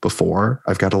Zoom before.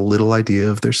 I've got a little idea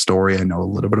of their story. I know a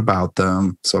little bit about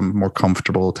them. So I'm more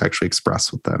comfortable to actually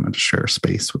express with them and to share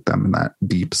space with them in that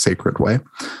deep, sacred way.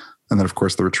 And then, of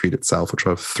course, the retreat itself, which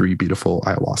will have 3 beautiful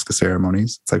ayahuasca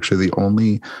ceremonies. It's actually the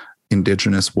only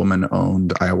Indigenous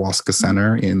woman-owned ayahuasca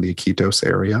center in the Iquitos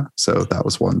area. So that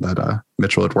was one that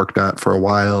Mitchell had worked at for a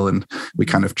while, and we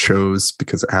kind of chose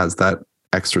because it has that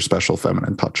extra special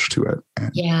feminine touch to it.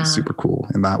 And super cool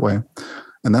in that way.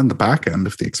 And then the back end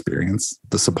of the experience,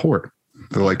 the support.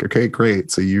 They're like, okay, great.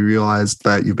 So you realized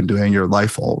that you've been doing your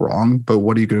life all wrong, but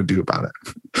what are you going to do about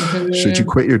it? Should you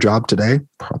quit your job today?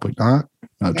 Probably not.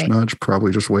 Nudge, nudge.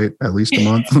 Probably just wait at least a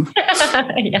month.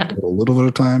 A little bit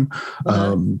of time.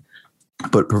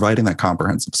 But providing that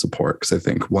comprehensive support, because I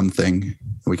think one thing,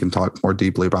 we can talk more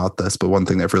deeply about this, but one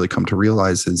thing that I've really come to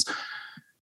realize is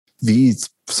these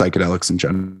psychedelics in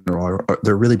general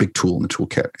they're a really big tool in the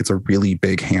toolkit. It's a really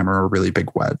big hammer, a really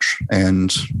big wedge.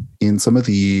 And in some of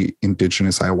the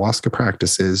indigenous ayahuasca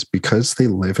practices, because they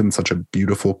live in such a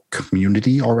beautiful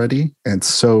community already, and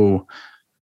so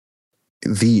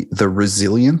the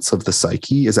resilience of the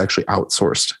psyche is actually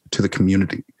outsourced to the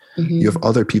community. You have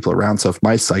other people around. So if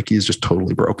my psyche is just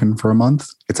totally broken for a month,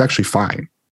 it's actually fine.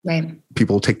 Right.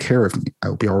 People will take care of me.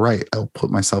 I'll be all right. I'll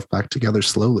put myself back together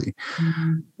slowly.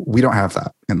 We don't have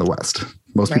that in the West.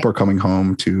 Most people are coming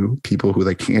home to people who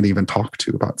they can't even talk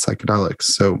to about psychedelics.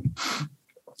 So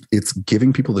it's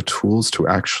giving people the tools to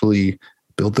actually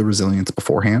build the resilience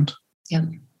beforehand.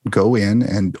 Go in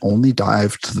and only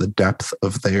dive to the depth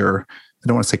of their, I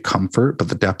don't want to say comfort, but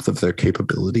the depth of their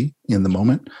capability in the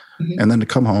moment. And then to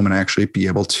come home and actually be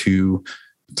able to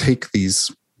take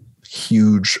these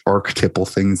huge archetypal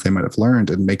things they might have learned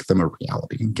and make them a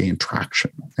reality and gain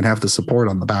traction and have the support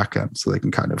on the back end so they can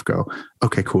kind of go,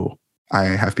 okay, cool. I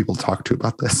have people to talk to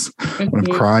about this. When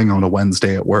I'm crying on a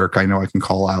Wednesday at work, I know I can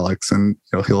call Alex and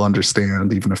he'll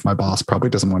understand, even if my boss probably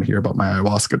doesn't want to hear about my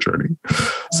ayahuasca journey.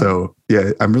 So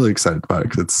yeah, I'm really excited about it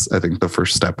because it's, I think, the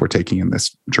first step we're taking in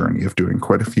this journey of doing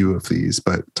quite a few of these,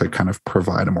 but to kind of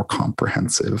provide a more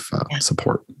comprehensive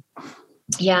support.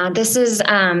 Yeah, this is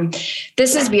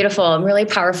beautiful and really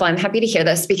powerful. I'm happy to hear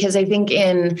this because I think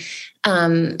in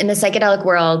the psychedelic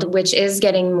world, which is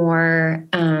getting more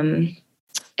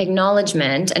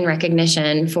acknowledgement and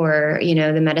recognition for,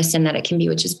 the medicine that it can be,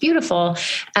 which is beautiful.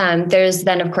 There's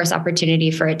then, of course,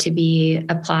 opportunity for it to be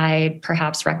applied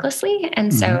perhaps recklessly.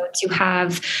 And so to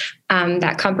have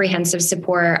that comprehensive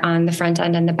support on the front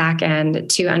end and the back end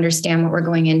to understand what we're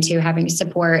going into, having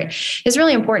support is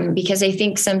really important because I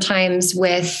think sometimes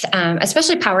with,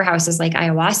 especially powerhouses like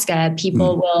ayahuasca,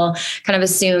 people will kind of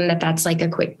assume that that's like a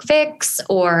quick fix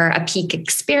or a peak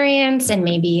experience. And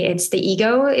maybe it's the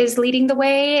ego is leading the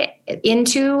way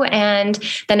into, and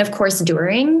then of course,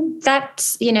 during that,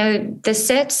 the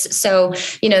sits. So,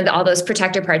 all those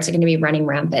protector parts are going to be running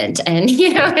rampant and,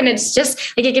 and it's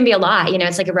just like, it can be a lot,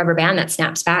 it's like a rubber band that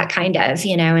snaps back kind of,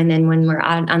 and then when we're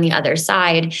on the other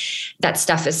side, that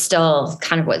stuff is still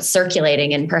kind of what's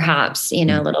circulating and perhaps, a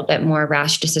little bit more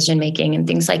rash decision-making and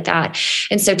things like that.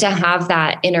 And so to have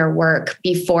that inner work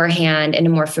beforehand in a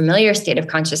more familiar state of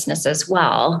consciousness as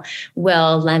well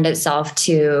will lend itself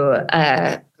to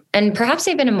and perhaps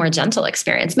even a more gentle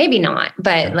experience, maybe not,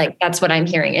 but like, that's what I'm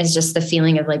hearing is just the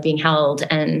feeling of like being held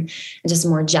and just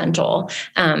more gentle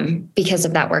because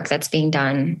of that work that's being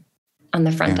done on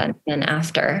the front end and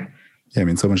after. Yeah, I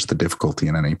mean, so much of the difficulty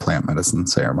in any plant medicine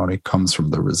ceremony comes from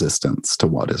the resistance to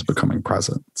what is becoming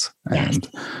present. And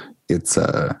it's,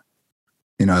 I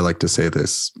like to say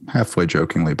this halfway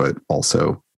jokingly, but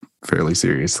also fairly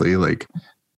seriously, like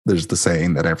there's the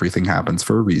saying that everything happens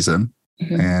for a reason.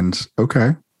 And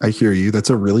okay, I hear you.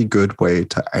 That's a really good way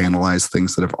to analyze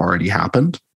things that have already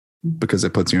happened because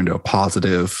it puts you into a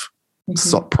positive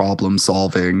problem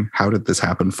solving. How did this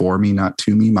happen for me, not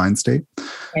to me, mind state?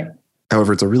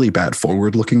 However, it's a really bad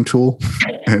forward-looking tool.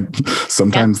 And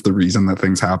sometimes the reason that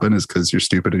things happen is because you're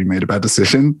stupid and you made a bad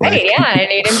decision. Right,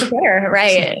 and you didn't prepare.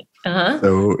 Right.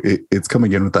 So it's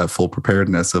coming in with that full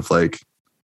preparedness of like,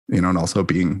 and also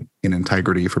being in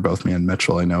integrity for both me and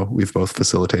Mitchell. I know we've both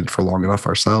facilitated for long enough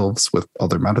ourselves with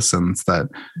other medicines that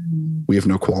we have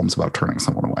no qualms about turning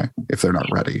someone away if they're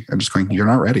not ready, and just going, you're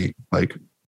not ready. Like,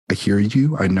 I hear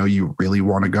you. I know you really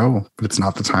want to go, but it's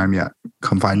not the time yet.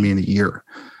 Come find me in a year.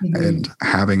 And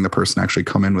having the person actually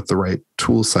come in with the right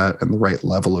tool set and the right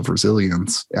level of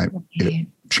resilience, it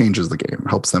changes the game,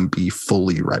 helps them be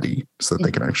fully ready so that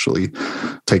they can actually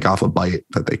take off a bite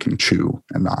that they can chew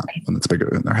and not when it's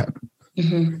bigger in their head.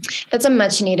 That's a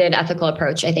much needed ethical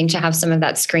approach, I think, to have some of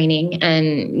that screening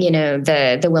and,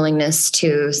 the willingness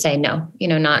to say, no,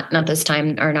 not this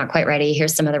time, or not quite ready.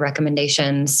 Here's some of the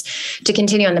recommendations to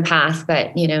continue on the path,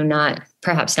 but,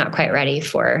 perhaps not quite ready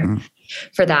for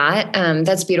that.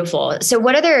 That's beautiful. So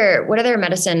what other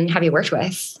medicine have you worked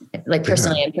with, like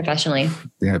personally and professionally?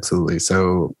 Yeah, absolutely.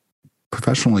 So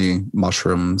professionally,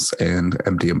 mushrooms and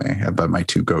MDMA have been my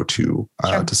two go-to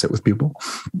to sit with people.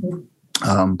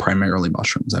 Primarily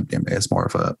mushrooms. MDMA is more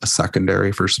of a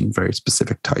secondary for some very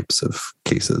specific types of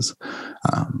cases.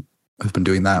 I've been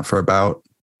doing that for about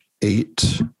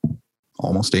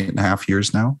almost 8.5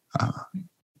 years now,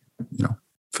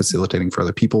 facilitating for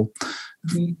other people.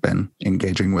 I've been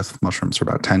engaging with mushrooms for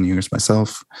about 10 years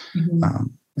myself. And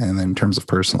then in terms of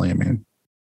personally, I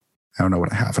don't know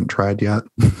what I haven't tried yet.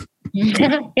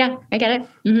 Yeah, I get it.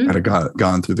 I've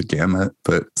gone through the gamut,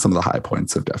 but some of the high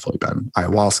points have definitely been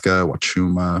ayahuasca,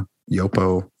 wachuma,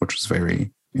 yopo, which was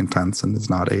very intense and is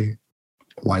not a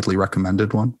widely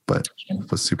recommended one, but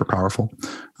was super powerful.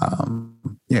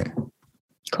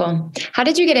 Cool. How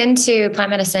did you get into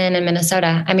plant medicine in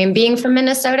Minnesota? Being from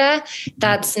Minnesota,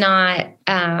 that's not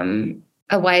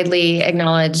a widely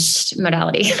acknowledged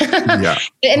modality. Yeah.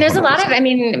 And there's a lot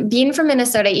of, being from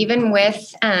Minnesota, even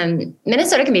with,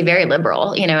 Minnesota can be very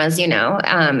liberal, as you know,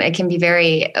 it can be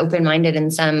very open-minded in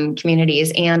some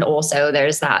communities. And also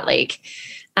there's that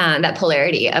that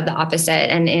polarity of the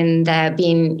opposite. And in the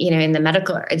being, in the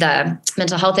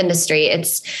mental health industry,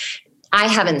 I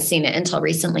haven't seen it until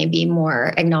recently be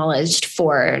more acknowledged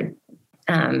for,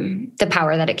 the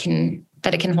power that it can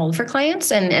hold for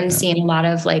clients, and seeing a lot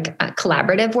of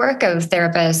collaborative work of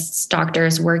therapists,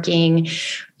 doctors working,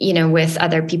 with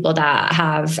other people that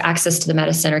have access to the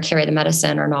medicine or carry the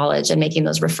medicine or knowledge, and making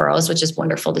those referrals, which is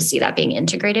wonderful to see that being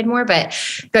integrated more. But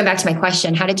going back to my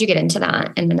question, how did you get into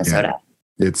that in Minnesota?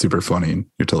 Yeah, it's super funny.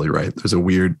 You're totally right. There's a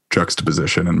weird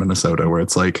juxtaposition in Minnesota where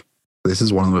it's like, this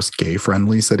is one of the most gay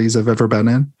friendly cities I've ever been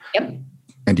in. Yep.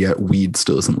 And yet weed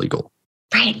still isn't legal.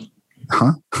 Right.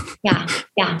 Huh? Yeah.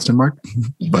 Question mark.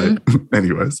 But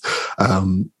anyways,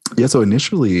 so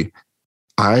initially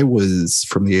I was,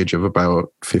 from the age of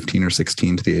about 15 or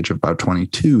 16 to the age of about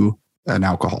 22, an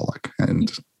alcoholic.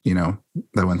 And,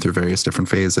 that went through various different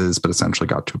phases, but essentially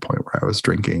got to a point where I was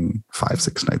drinking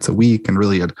 5-6 nights a week, and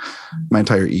really my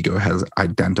entire ego has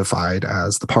identified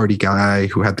as the party guy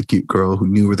who had the cute girl who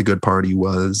knew where the good party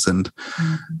was. And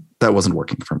that wasn't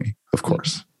working for me, of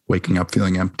course. Waking up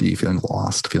feeling empty, feeling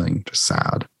lost, feeling just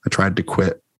sad. I tried to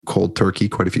quit cold turkey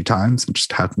quite a few times and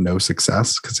just had no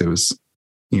success, because it was,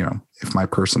 if my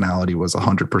personality was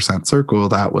 100% circle,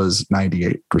 that was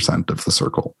 98% of the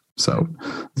circle. So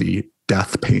the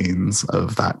death pains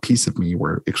of that piece of me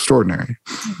were extraordinary.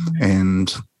 And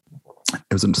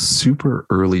it was a super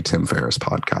early Tim Ferriss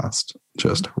podcast,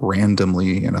 just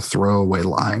randomly in a throwaway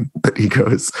line that he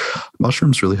goes,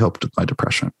 mushrooms really helped with my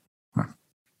depression.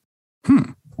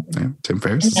 Yeah, Tim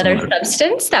Ferriss. Another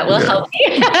substance that will help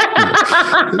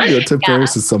you. Tim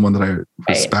Ferriss is someone that I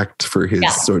respect for his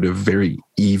sort of very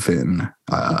even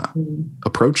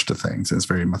approach to things. His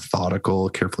very methodical,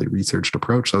 carefully researched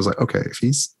approach. So I was like, okay, if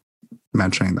he's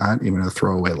mentioning that, even a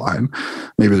throwaway line,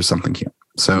 maybe there's something here.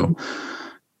 So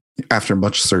after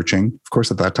much searching, of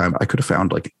course, at that time, I could have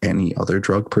found any other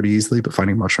drug pretty easily, but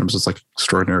finding mushrooms was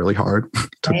extraordinarily hard. It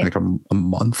took a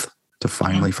month to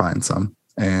finally find some.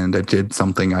 And I did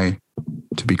something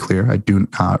to be clear, I do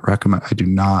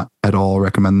not at all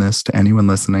recommend this to anyone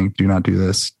listening. Do not do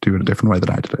this. Do it a different way than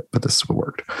I did it, but this is what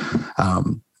worked.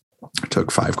 I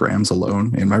took 5 grams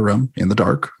alone in my room in the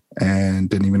dark and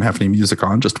didn't even have any music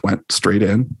on, just went straight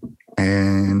in.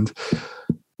 And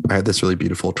I had this really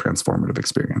beautiful transformative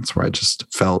experience where I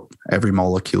just felt every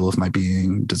molecule of my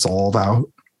being dissolve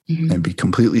out and be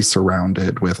completely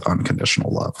surrounded with unconditional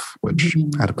love, which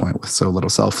at a point with so little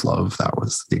self-love, that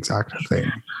was the exact thing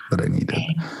that I needed.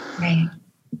 Right.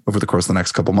 Over the course of the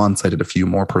next couple months, I did a few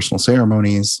more personal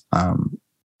ceremonies, and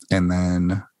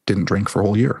then didn't drink for a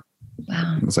whole year.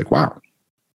 Wow. I was like, wow,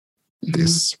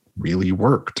 this really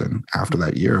worked. And after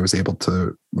that year, I was able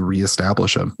to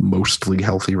reestablish a mostly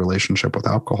healthy relationship with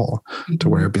alcohol to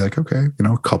where it'd be like, okay,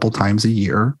 a couple times a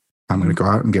year, I'm going to go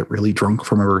out and get really drunk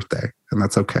for my birthday. And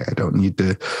that's okay. I don't need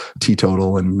to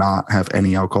teetotal and not have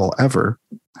any alcohol ever.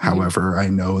 However, I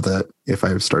know that if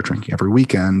I start drinking every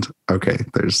weekend, okay,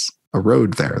 there's a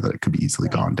road there that it could be easily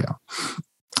gone down.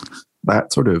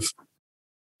 That sort of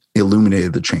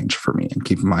illuminated the change for me. And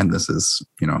keep in mind, this is,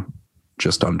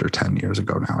 just under 10 years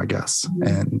ago now, I guess.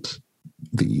 And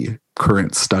the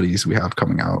current studies we have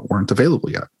coming out weren't available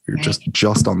yet. You're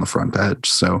just on the front edge.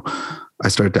 So I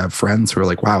started to have friends who are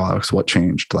like, wow, Alex, what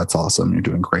changed? That's awesome. You're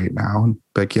doing great now. And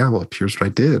like, yeah, well, here's what I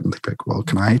did. And they'd be like, well,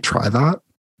 can I try that?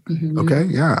 Mm-hmm. Okay.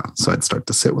 Yeah. So I'd start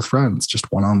to sit with friends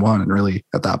just one-on-one. And really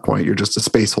at that point, you're just a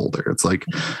space holder. It's like,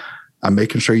 I'm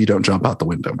making sure you don't jump out the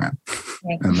window, man.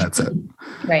 Right. And that's it.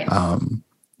 Right.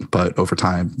 But over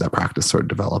time, that practice sort of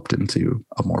developed into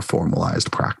a more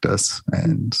formalized practice,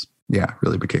 and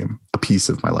really became a piece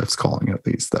of my life's calling, at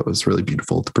least. That was really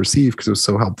beautiful to perceive because it was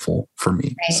so helpful for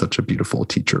me. Right. Such a beautiful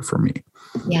teacher for me.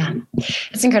 Yeah,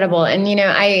 it's incredible. And,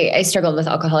 I struggled with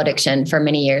alcohol addiction for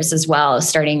many years as well,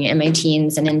 starting in my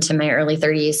teens and into my early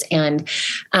 30s. And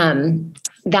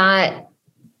that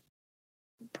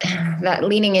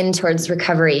leaning in towards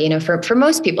recovery, for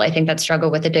most people, I think that struggle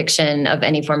with addiction of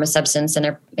any form of substance,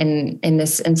 and in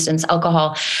this instance,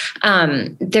 alcohol,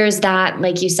 there's that,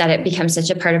 like you said, it becomes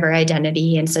such a part of our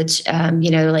identity and such,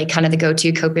 like kind of the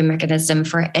go-to coping mechanism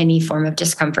for any form of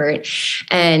discomfort.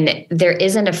 And there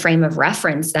isn't a frame of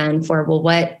reference then for, well,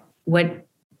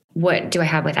 what do I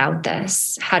have without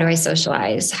this? How do I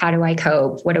socialize? How do I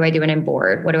cope? What do I do when I'm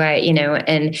bored? What do I,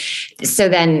 and so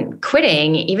then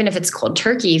quitting, even if it's cold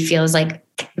turkey, feels like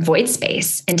void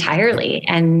space entirely,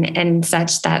 and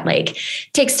such that like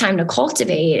takes time to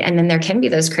cultivate. And then there can be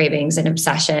those cravings and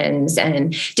obsessions.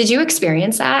 And did you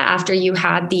experience that after you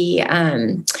had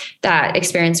that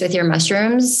experience with your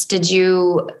mushrooms? Did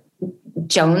you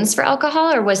Jones for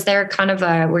alcohol, or was there kind of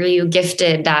were you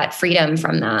gifted that freedom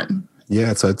from that?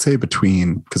 Yeah, so I'd say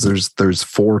because there's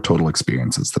 4 total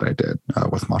experiences that I did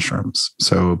with mushrooms.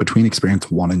 So between experience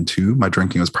 1 and 2, my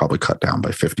drinking was probably cut down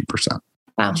by 50%. Wow.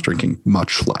 I was drinking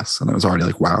much less, and I was already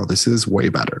like, wow, this is way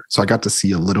better. So I got to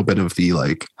see a little bit of the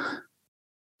like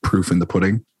proof in the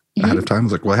pudding ahead of time. I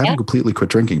was like, well, I haven't completely quit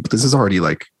drinking, but this is already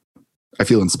like, I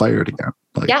feel inspired again.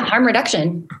 Like, harm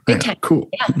reduction. Big time. Cool.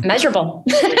 Yeah, measurable.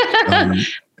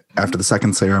 After the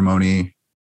second ceremony,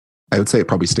 I would say it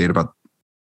probably stayed about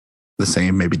the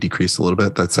same, maybe decreased a little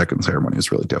bit. That second ceremony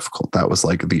was really difficult. That was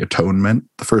like the atonement.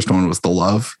 The first one was the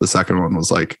love. The second one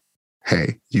was like,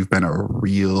 hey, you've been a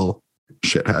real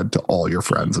shithead to all your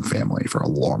friends and family for a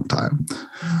long time.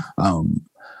 And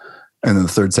then the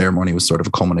third ceremony was sort of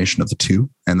a culmination of the 2.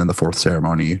 And then the fourth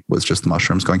ceremony was just the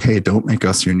mushrooms going, hey, don't make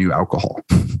us your new alcohol,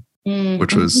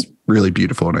 which was really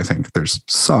beautiful. And I think there's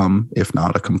some, if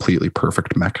not a completely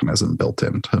perfect mechanism built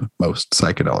into most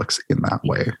psychedelics in that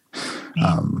way.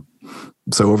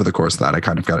 So over the course of that, I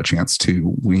kind of got a chance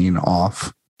to wean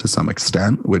off to some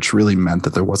extent, which really meant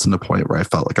that there wasn't a point where I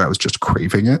felt like I was just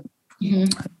craving it.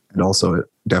 Mm-hmm. And also it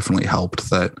definitely helped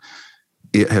that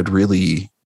it had really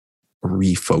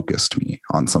refocused me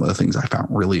on some of the things I found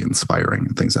really inspiring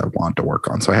and things I wanted to work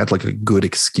on. So I had like a good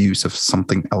excuse of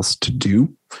something else to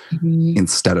do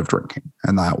instead of drinking.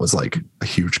 And that was like a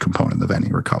huge component of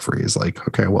any recovery, is like,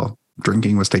 okay, well,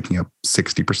 drinking was taking up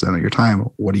 60% of your time.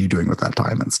 What are you doing with that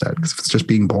time instead? Because if it's just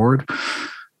being bored,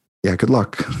 good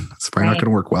luck. It's probably not going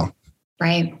to work well.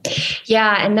 Right.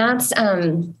 Yeah. And that's,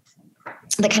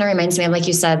 that kind of reminds me of, like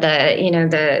you said,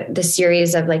 the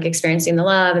series of like experiencing the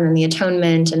love and then the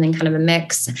atonement and then kind of a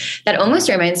mix that almost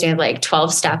reminds me of like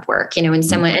 12-step work, in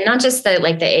some way, and not just the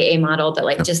AA model, but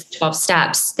like just 12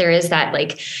 steps. There is that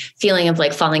like feeling of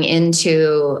like falling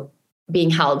into being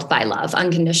held by love,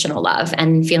 unconditional love,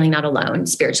 and feeling not alone,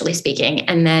 spiritually speaking.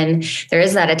 And then there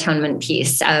is that atonement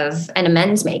piece of an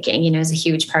amends making, is a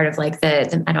huge part of like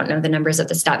the I don't know the numbers of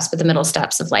the steps, but the middle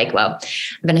steps of like, well,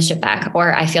 I'm going to shift back,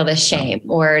 or I feel this shame,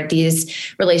 or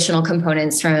these relational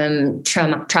components from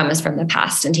traumas from the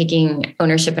past, and taking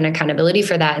ownership and accountability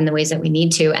for that in the ways that we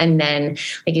need to. And then,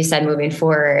 like you said, moving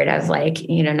forward of like,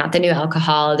 not the new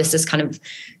alcohol. This is kind of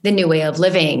the new way of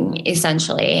living,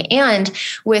 essentially. And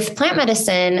with plant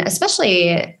medicine,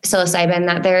 especially psilocybin,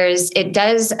 that it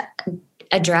does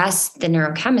address the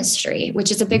neurochemistry,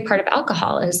 which is a big part of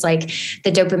alcohol, is like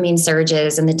the dopamine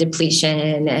surges and the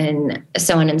depletion and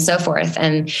so on and so forth.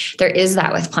 And there is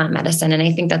that with plant medicine. And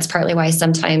I think that's partly why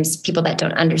sometimes people that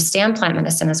don't understand plant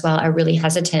medicine as well are really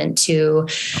hesitant to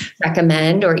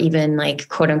recommend or even like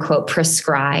quote unquote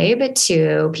prescribe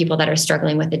to people that are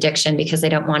struggling with addiction, because they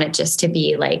don't want it just to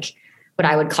be like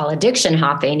what I would call addiction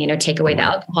hopping, take away the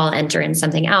alcohol, enter in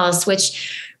something else,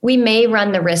 which we may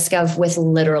run the risk of with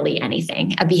literally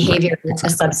anything, a behavior, right, exactly, a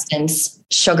substance,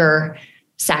 sugar,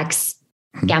 sex,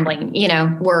 gambling,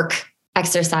 work,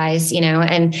 exercise,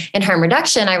 and in harm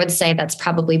reduction, I would say that's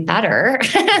probably better.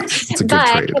 It's a good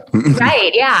trade.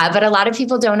 Right. Yeah. But a lot of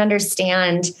people don't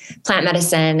understand plant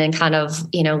medicine and kind of,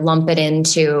 lump it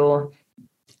into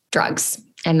drugs.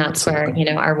 And that's Absolutely.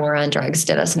 Where, our war on drugs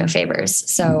did us no favors.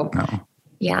 So,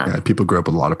 yeah. People grew up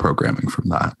with a lot of programming from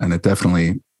that. And it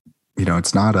definitely,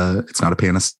 it's not a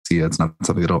panacea. It's not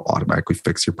something that'll automatically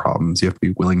fix your problems. You have to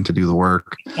be willing to do the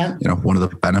work. Yep. One of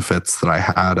the benefits that I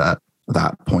had at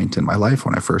that point in my life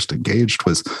when I first engaged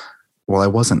was, while I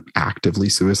wasn't actively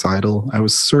suicidal, I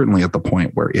was certainly at the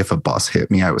point where if a bus hit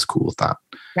me, I was cool with that.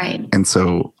 Right. And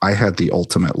so I had the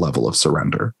ultimate level of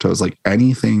surrender. So I was like,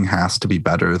 anything has to be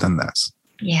better than this.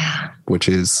 Yeah. Which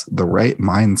is the right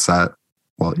mindset.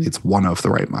 Well, it's one of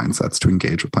the right mindsets to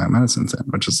engage with plant medicines in,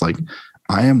 which is like,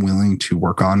 I am willing to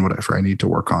work on whatever I need to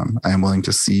work on. I am willing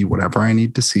to see whatever I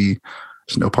need to see.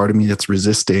 There's no part of me that's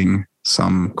resisting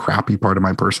some crappy part of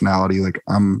my personality. Like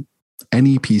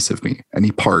any piece of me,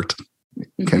 any part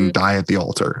can die at the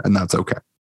altar, and that's okay.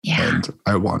 Yeah. And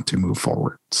I want to move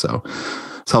forward. So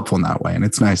it's helpful in that way. And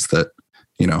it's nice that,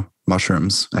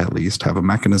 mushrooms at least have a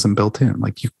mechanism built in.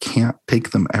 Like you can't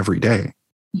take them every day.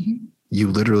 Mm-hmm. You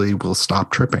literally will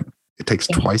stop tripping. It takes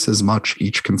twice as much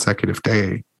each consecutive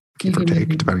day, give or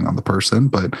take, depending on the person.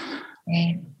 But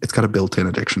it's got a built-in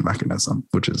addiction mechanism,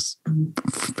 which is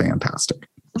fantastic.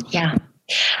 Yeah.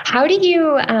 How do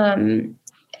you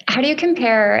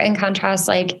compare and contrast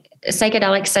like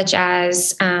psychedelics such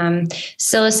as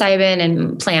psilocybin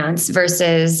and plants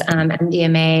versus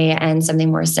MDMA and something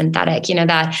more synthetic?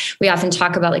 That we often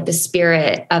talk about like the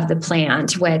spirit of the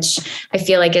plant, which I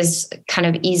feel like is kind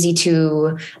of easy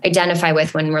to identify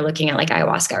with when we're looking at like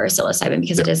ayahuasca or psilocybin,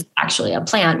 because it is actually a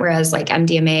plant, whereas like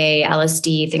MDMA,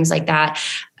 LSD, things like that.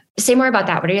 Say more about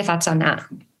that. What are your thoughts on that?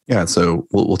 Yeah, so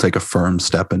we'll take a firm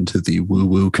step into the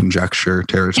woo-woo conjecture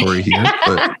territory here,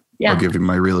 but I'll give you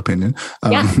my real opinion.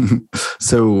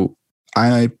 So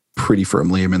I pretty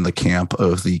firmly am in the camp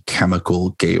of the chemical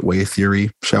gateway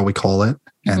theory, shall we call it,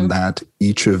 and that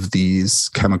each of these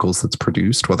chemicals that's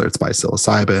produced, whether it's by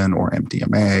psilocybin or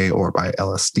MDMA or by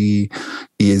LSD,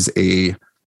 is a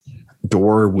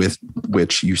door with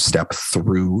which you step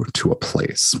through to a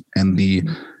place. And the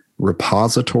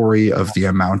repository of the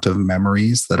amount of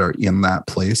memories that are in that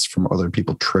place from other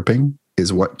people tripping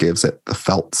is what gives it the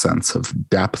felt sense of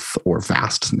depth or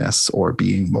vastness or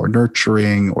being more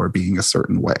nurturing or being a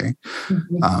certain way.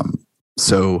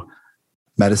 So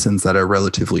medicines that are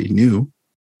relatively new,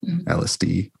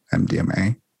 LSD,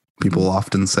 MDMA, people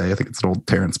often say, I think it's an old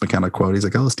Terence McKenna quote, he's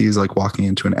like, LSD is like walking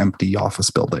into an empty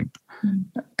office building.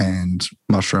 And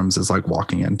mushrooms is like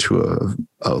walking into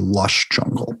a lush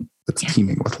jungle that's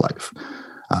teeming with life.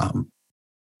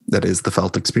 That is the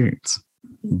felt experience.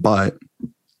 But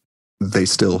they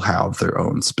still have their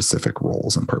own specific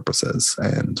roles and purposes.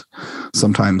 And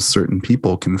sometimes certain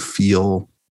people can feel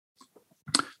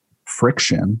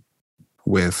friction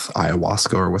with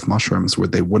ayahuasca or with mushrooms where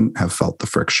they wouldn't have felt the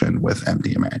friction with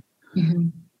MDMA.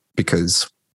 Because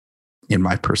in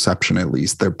my perception, at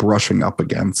least, they're brushing up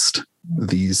against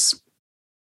these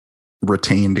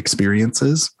retained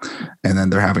experiences, and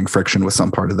then they're having friction with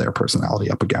some part of their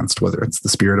personality up against, whether it's the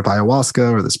spirit of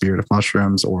ayahuasca or the spirit of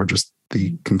mushrooms or just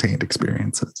the contained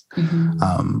experiences.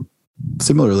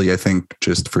 Similarly, I think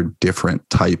just for different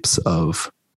types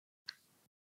of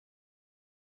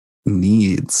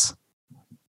needs,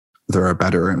 there are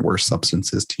better and worse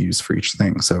substances to use for each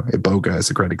thing. So iboga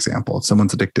is a great example. If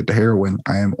someone's addicted to heroin,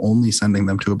 I am only sending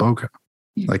them to iboga.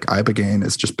 Like ibogaine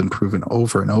has just been proven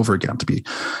over and over again to be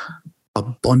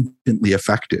abundantly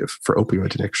effective for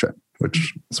opioid addiction,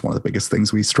 which is one of the biggest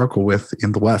things we struggle with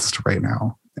in the West right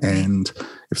now. And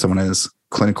if someone has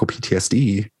clinical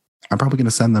PTSD, I'm probably going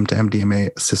to send them to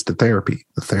MDMA assisted therapy.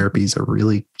 The therapy is a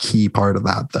really key part of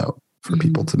that, though, for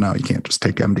people to know. You can't just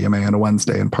take MDMA on a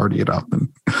Wednesday and party it up and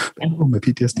oh, my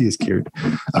PTSD is cured.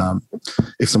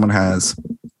 If someone has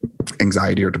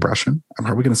anxiety or depression, I'm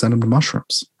probably going to send them to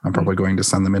mushrooms. I'm probably going to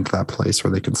send them into that place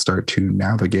where they can start to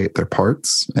navigate their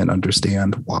parts and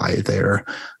understand why they're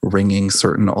ringing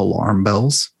certain alarm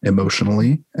bells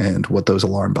emotionally and what those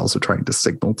alarm bells are trying to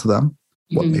signal to them,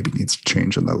 what maybe needs to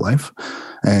change in their life.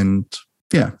 And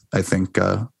yeah, I think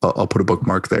I'll put a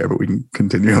bookmark there, but we can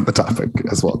continue on the topic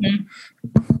as well.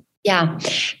 Yeah,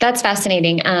 that's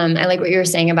fascinating. I like what you were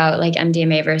saying about like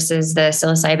MDMA versus the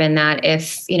psilocybin, that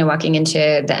if, walking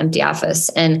into the empty office,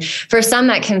 and for some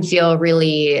that can feel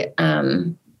really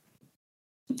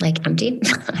like empty,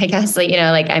 I guess, like,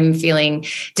 like I'm feeling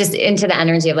just into the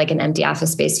energy of like an empty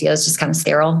office space feels just kind of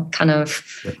sterile, kind of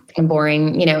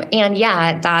boring, and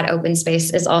that open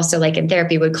space is also like in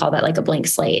therapy would call that like a blank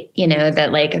slate,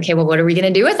 that like, okay, well, what are we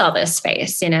going to do with all this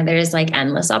space? There's like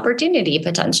endless opportunity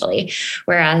potentially.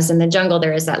 Whereas in the jungle,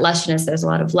 there is that lushness, there's a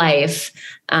lot of life,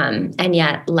 and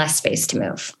yet less space to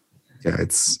move. Yeah,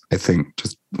 I think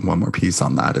just one more piece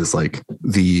on that is like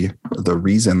the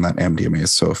reason that MDMA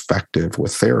is so effective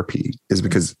with therapy is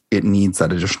because it needs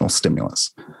that additional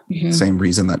stimulus. Mm-hmm. Same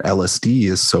reason that LSD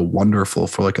is so wonderful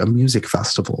for like a music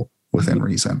festival within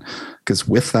reason. Because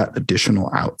with that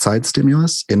additional outside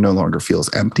stimulus, it no longer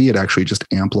feels empty. It actually just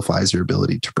amplifies your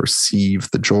ability to perceive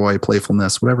the joy,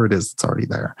 playfulness, whatever it is that's already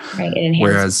there. Right.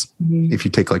 Whereas if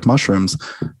you take like mushrooms,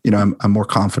 I'm more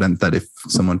confident that if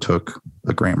someone took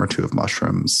a gram or two of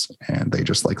mushrooms and they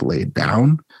just like laid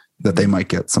down, that they might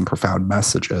get some profound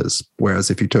messages. Whereas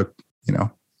if you took,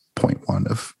 0.1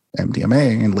 of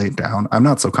MDMA and laid down, I'm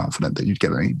not so confident that you'd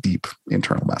get any deep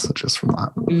internal messages from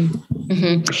that.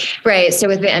 Mm-hmm. Right. So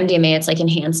with the MDMA, it's like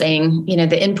enhancing,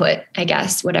 the input, I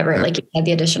guess, whatever, like you had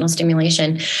the additional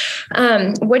stimulation.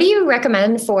 What do you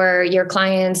recommend for your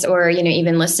clients or,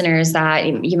 even listeners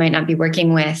that you might not be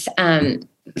working with,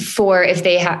 for if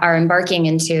they are embarking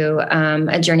into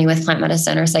a journey with plant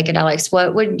medicine or psychedelics?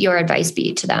 What would your advice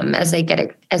be to them as they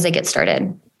get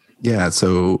started? Yeah.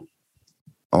 So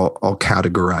I'll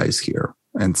categorize here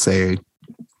and say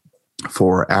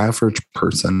for average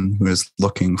person who is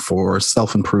looking for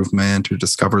self-improvement to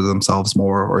discover themselves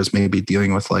more, or is maybe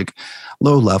dealing with like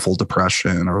low-level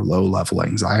depression or low-level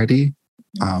anxiety,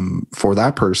 for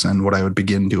that person, what I would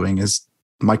begin doing is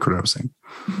microdosing.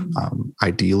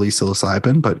 Ideally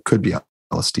psilocybin, but could be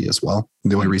LSD as well.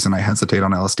 The only reason I hesitate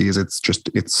on LSD is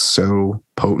it's so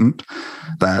potent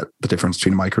that the difference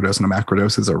between a microdose and a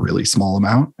macrodose is a really small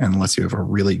amount. And unless you have a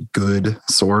really good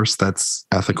source that's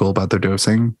ethical about their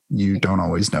dosing, you don't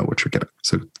always know what you're getting.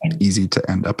 So easy to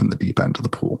end up in the deep end of the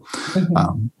pool.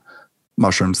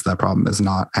 Mushrooms, that problem is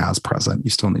not as present. You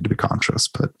still need to be conscious,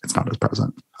 but it's not as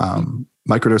present.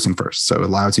 Microdosing first. So it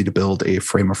allows you to build a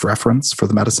frame of reference for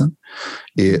the medicine.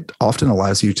 It often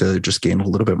allows you to just gain a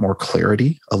little bit more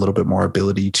clarity, a little bit more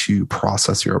ability to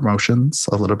process your emotions,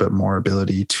 a little bit more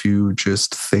ability to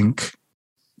just think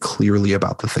clearly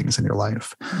about the things in your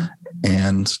life,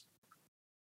 and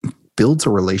builds a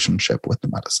relationship with the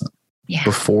medicine.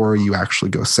 Before you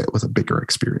actually go sit with a bigger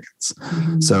experience.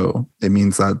 So it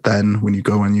means that then when you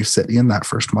go and you sit in that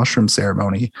first mushroom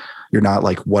ceremony, you're not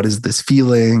like, what is this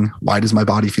feeling? Why does my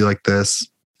body feel like this?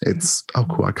 It's, oh,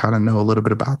 cool. I kind of know a little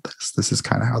bit about this. This is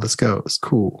kind of how this goes.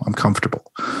 Cool. I'm comfortable.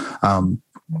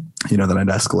 Then I'd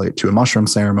escalate to a mushroom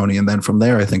ceremony. And then from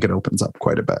there, I think it opens up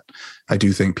quite a bit. I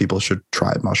do think people should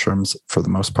try mushrooms for the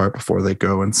most part before they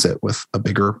go and sit with a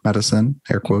bigger medicine,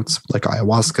 air quotes, like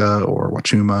ayahuasca or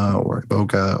wachuma or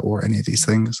iboga or any of these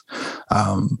things.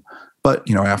 But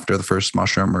after the first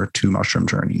mushroom or two mushroom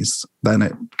journeys, then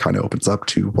it kind of opens up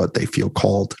to what they feel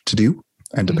called to do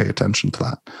and to pay attention to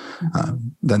that.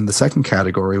 Then the second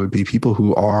category would be people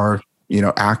who are,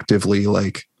 actively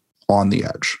like on the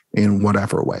edge in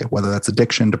whatever way, whether that's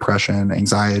addiction, depression,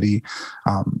 anxiety.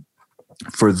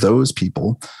 For those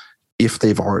people, if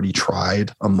they've already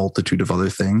tried a multitude of other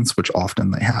things, which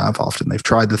often they've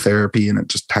tried the therapy and it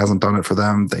just hasn't done it for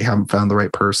them, they haven't found the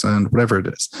right person, whatever it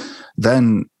is,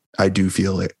 then I do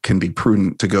feel it can be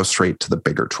prudent to go straight to the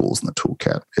bigger tools in the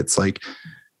toolkit. It's like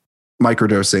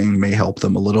microdosing may help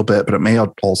them a little bit, but it may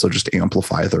also just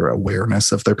amplify their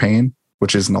awareness of their pain,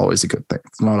 which isn't always a good thing.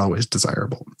 It's not always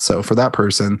desirable. So for that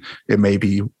person, it may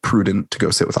be prudent to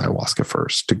go sit with ayahuasca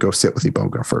first, to go sit with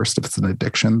iboga first if it's an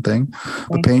addiction thing.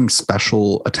 But paying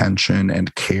special attention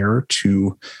and care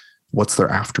to what's their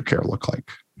aftercare look like?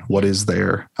 What is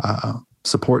their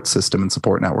support system and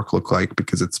support network look like?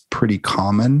 Because it's pretty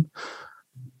common,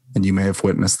 and you may have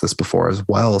witnessed this before as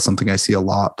well. Something I see a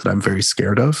lot that I'm very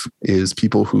scared of is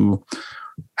people who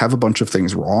have a bunch of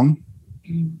things wrong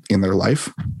in their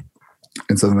life.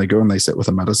 And so then they go and they sit with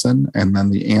a medicine, and then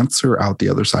the answer out the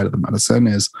other side of the medicine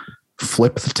is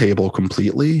flip the table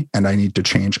completely. And I need to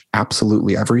change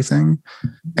absolutely everything.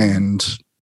 And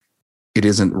it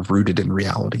isn't rooted in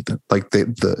reality. That like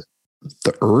the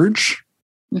urge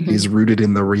is rooted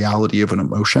in the reality of an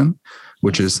emotion,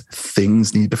 which is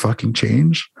things need to fucking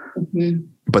change.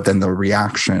 But then the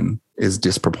reaction is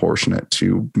disproportionate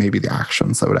to maybe the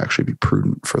actions that would actually be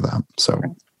prudent for them. So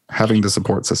having the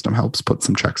support system helps put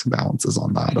some checks and balances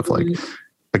on that of like,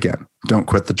 again, don't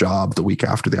quit the job the week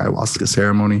after the ayahuasca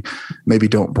ceremony. Maybe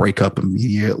don't break up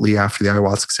immediately after the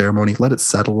ayahuasca ceremony. Let it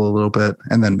settle a little bit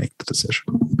and then make the decision.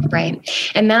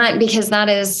 Right. And because that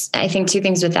is, I think two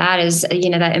things with that is,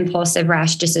 that impulsive,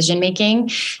 rash decision making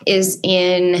is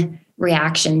in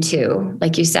reaction to,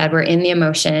 like you said, we're in the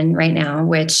emotion right now,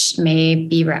 which may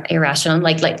be irrational.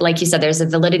 Like you said, there's a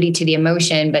validity to the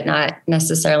emotion, but not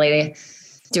necessarily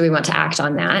do we want to act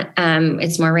on that.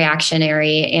 It's more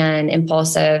reactionary and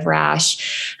impulsive,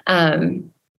 rash.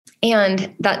 And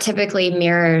that typically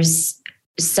mirrors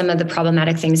some of the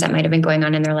problematic things that might have been going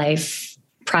on in their life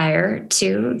prior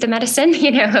to the medicine,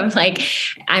 of like,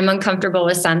 I'm uncomfortable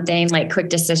with something, like quick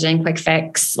decision, quick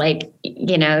fix, like,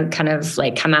 kind of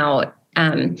like come out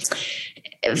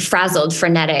frazzled,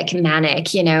 frenetic, manic,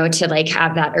 to like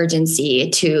have that urgency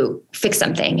to fix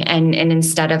something. And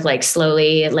instead of like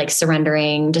slowly like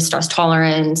surrendering, distress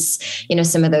tolerance,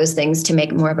 some of those things to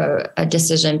make more of a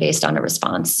decision based on a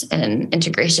response and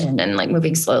integration and like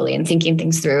moving slowly and thinking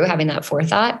things through, having that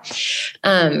forethought.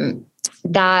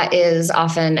 That is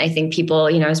often, I think people,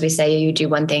 as we say, you do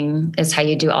one thing is how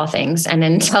you do all things. And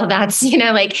until that's,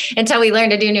 until we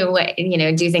learn to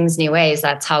do things new ways,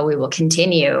 that's how we will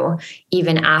continue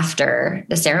even after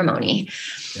the ceremony.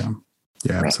 Yeah.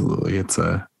 Yeah, right. Absolutely. It's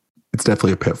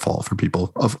definitely a pitfall for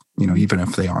people of, even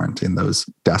if they aren't in those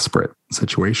desperate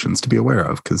situations to be aware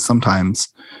of. Cause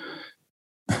sometimes,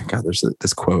 God, there's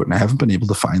this quote and I haven't been able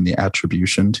to find the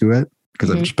attribution to it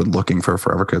because I've just been looking for it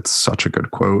forever because it's such a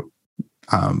good quote.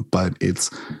 But it's,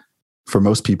 for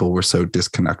most people, we're so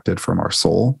disconnected from our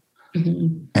soul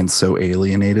and so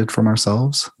alienated from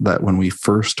ourselves that when we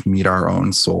first meet our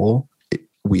own soul,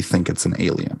 we think it's an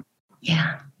alien.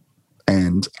 Yeah.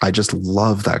 And I just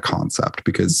love that concept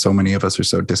because so many of us are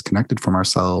so disconnected from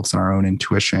ourselves and our own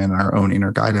intuition and our own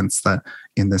inner guidance that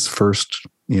in this first,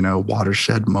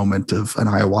 watershed moment of an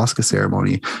ayahuasca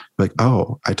ceremony, like,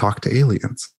 oh, I talk to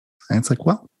aliens. And it's like,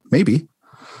 well, maybe.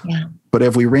 Yeah. But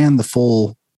if we ran the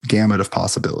full gamut of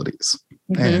possibilities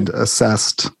and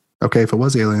assessed, okay, if it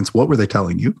was aliens, what were they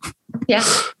telling you? Yeah.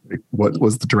 What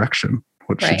was the direction?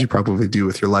 What should you probably do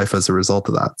with your life as a result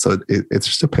of that? So it's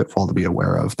just a pitfall to be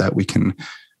aware of, that we can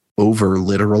over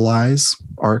literalize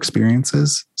our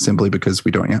experiences simply because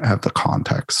we don't yet have the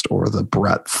context or the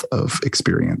breadth of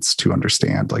experience to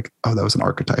understand, like, oh, that was an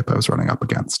archetype I was running up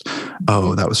against.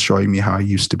 Oh, that was showing me how I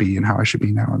used to be and how I should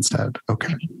be now instead.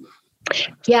 Okay.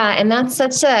 Yeah. And that's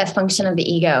such a function of the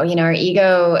ego, our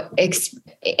ego,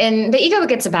 and the ego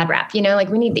gets a bad rap, like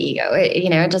we need the ego,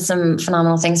 it does some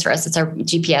phenomenal things for us. It's our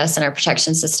GPS and our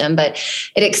protection system, but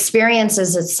it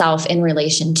experiences itself in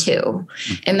relation to,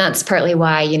 and that's partly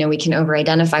why, we can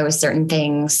over-identify with certain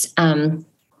things,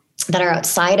 that are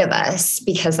outside of us,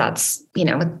 because that's,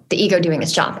 the ego doing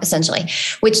its job essentially,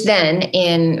 which then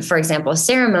in, for example,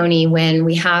 ceremony, when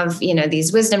we have,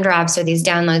 these wisdom drops or these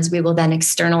downloads, we will then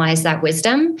externalize that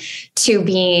wisdom to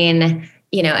being,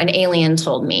 an alien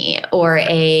told me, or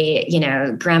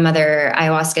a, grandmother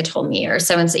ayahuasca told me, or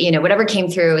so, and whatever came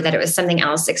through, that it was something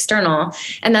else external.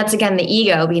 And that's again, the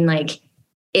ego being like,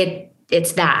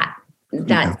 it's that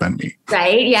have been me.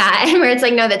 Right. Yeah. And where it's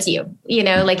like, no, that's you,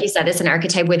 like you said, it's an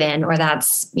archetype within, or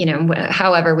that's,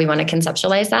 however we want to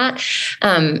conceptualize that.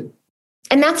 And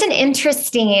that's an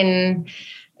interesting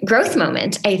growth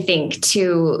moment, I think,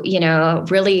 to,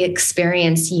 really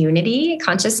experience unity,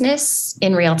 consciousness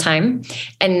in real time,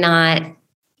 and not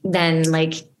then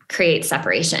like create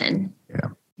separation.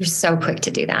 Yeah. You're so quick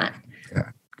to do that.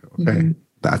 Yeah. Okay.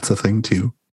 That's a thing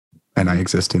too. And I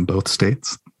exist in both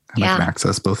states. And I can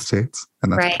access both states.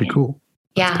 And that's pretty cool.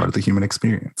 That's part of the human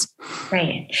experience.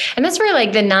 Right. And that's where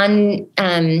like the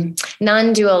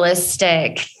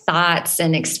non-dualistic thoughts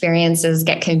and experiences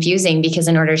get confusing, because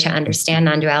in order to understand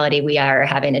non-duality, we are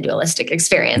having a dualistic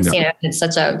experience. It's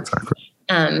such a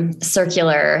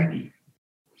circular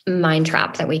mind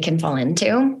trap that we can fall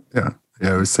into. Yeah. Yeah.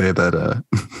 I always say that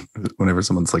whenever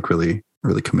someone's like really,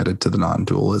 really committed to the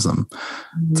non-dualism,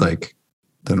 it's like,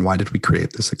 then why did we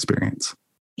create this experience?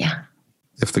 Yeah.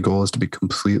 If the goal is to be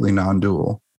completely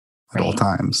non-dual at all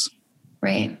times,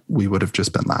 we would have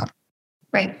just been that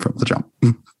from the jump.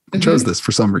 I chose this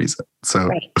for some reason. So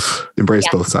embrace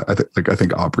both sides. I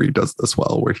think Aubrey does this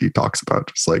well, where he talks about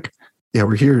just like, yeah,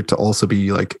 we're here to also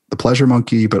be like the pleasure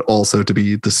monkey, but also to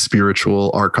be the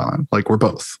spiritual archon. Like we're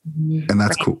both. And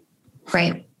that's cool.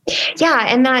 Right. Yeah.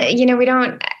 And that,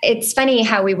 it's funny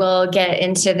how we will get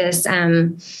into this,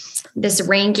 this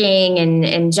ranking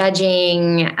and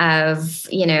judging of,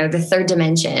 the third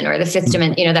dimension or the fifth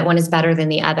dimension, that one is better than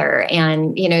the other.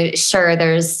 And, sure,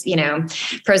 there's,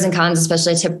 pros and cons,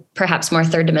 especially to perhaps more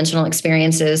third dimensional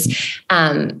experiences,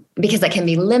 because that can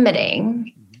be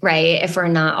limiting, right? If we're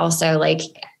not also like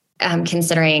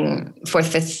considering fourth,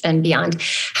 fifth, and beyond.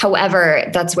 However,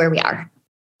 that's where we are,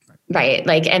 right?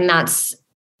 Like, and that's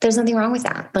there's nothing wrong with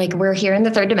that. Like, we're here in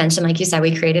the third dimension. Like you said,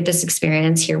 we created this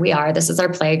experience. Here we are. This is our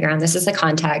playground. This is the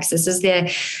context. This is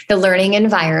the learning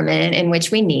environment in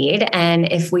which we need.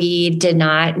 And if we did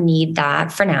not need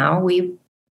that for now, we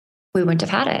wouldn't have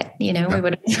had it. You know, we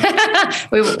would,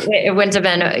 it wouldn't have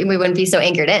been, we wouldn't be so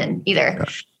anchored in either. Yeah.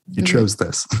 You chose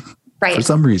this right for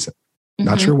some reason.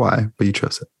 Not sure why, but you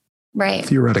chose it. Right.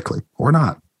 Theoretically or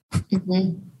not.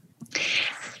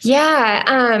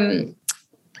 Yeah.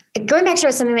 Going back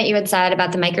to something that you had said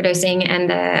about the microdosing and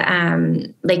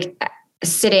the like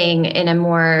sitting in a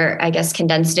more, I guess,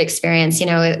 condensed experience, you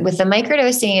know, with the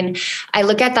microdosing, I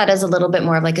look at that as a little bit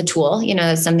more of like a tool, you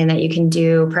know, something that you can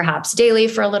do perhaps daily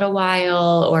for a little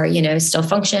while, or, you know, still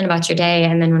function about your day.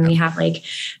 And then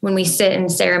when we sit in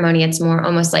ceremony, it's more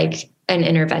almost like an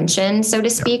intervention, so to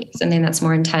speak, something that's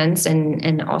more intense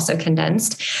and also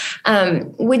condensed.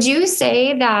 Would you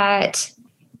say that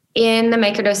in the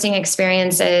microdosing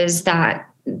experiences that,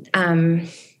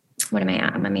 what am I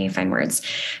at? Let me find words.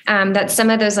 That some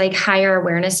of those like higher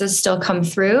awarenesses still come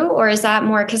through, or is that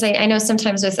more, because I know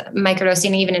sometimes with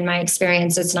microdosing, even in my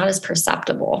experience, it's not as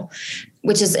perceptible,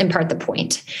 which is in part the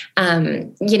point,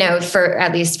 you know, for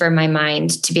at least for my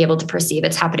mind to be able to perceive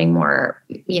it's happening more,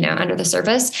 you know, under the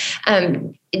surface.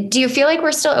 Do you feel like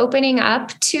we're still opening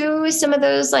up to some of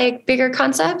those like bigger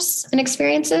concepts and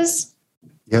experiences?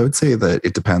 Yeah, I would say that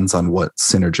it depends on what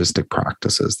synergistic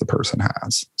practices the person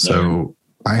has. So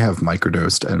I have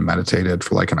microdosed and meditated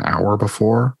for like an hour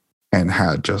before and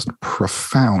had just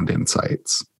profound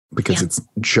insights because it's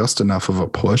just enough of a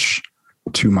push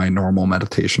to my normal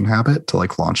meditation habit to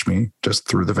like launch me just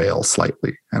through the veil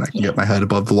slightly. And I can get my head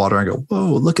above the water and go,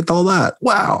 whoa, look at all that.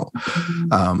 Wow.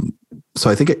 So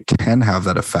I think it can have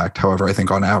that effect. However, I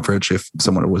think on average, if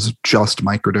someone was just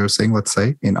microdosing, let's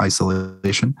say in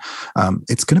isolation,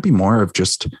 it's going to be more of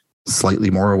just slightly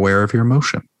more aware of your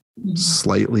emotion,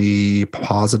 slightly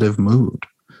positive mood.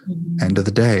 End of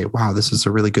the day, wow, this is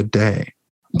a really good day.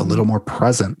 A little more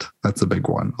present. That's a big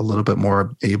one. A little bit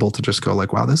more able to just go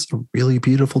like, wow, this is a really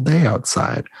beautiful day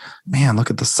outside. Man, look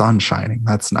at the sun shining.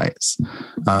 That's nice.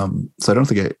 So I don't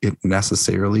think it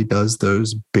necessarily does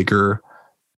those bigger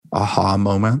aha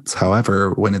moments.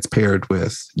 However, when it's paired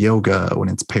with yoga, when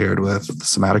it's paired with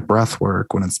somatic breath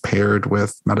work, when it's paired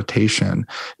with meditation,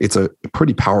 it's a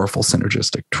pretty powerful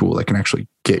synergistic tool that can actually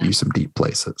get you some deep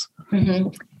places.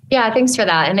 Yeah, thanks for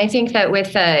that. And I think that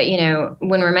with, you know,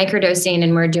 when we're microdosing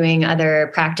and we're doing other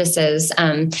practices,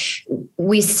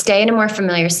 we stay in a more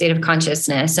familiar state of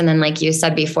consciousness. And then, like you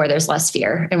said before, there's less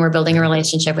fear and we're building a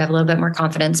relationship. We have a little bit more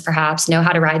confidence, perhaps, know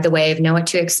how to ride the wave, know what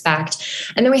to expect.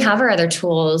 And then we have our other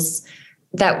tools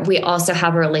that we also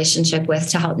have a relationship with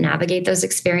to help navigate those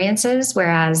experiences.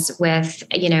 Whereas with,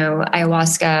 you know,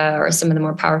 ayahuasca or some of the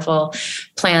more powerful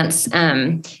plants,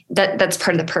 that's part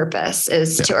of the purpose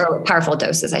is to, or powerful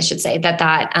doses, I should say,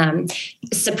 that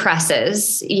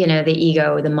suppresses, you know, the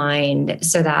ego, the mind,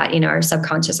 so that, you know, our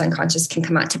subconscious, unconscious can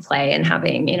come out to play, and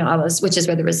having, you know, all those, which is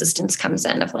where the resistance comes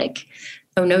in of like,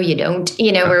 oh no, you don't,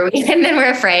 you know, and then we're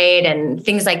afraid and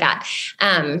things like that.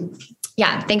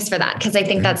 Yeah, thanks for that. Because I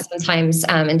think that's sometimes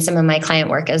in some of my client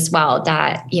work as well,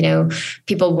 that, you know,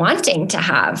 people wanting to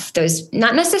have those,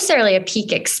 not necessarily a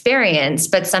peak experience,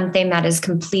 but something that is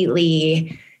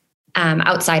completely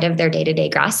outside of their day-to-day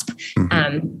grasp,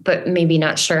 but maybe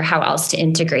not sure how else to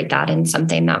integrate that in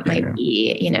something that might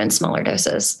be, you know, in smaller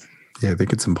doses. Yeah, I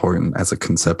think it's important as a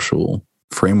conceptual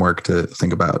framework to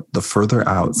think about the further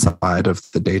outside of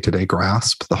the day-to-day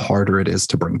grasp, the harder it is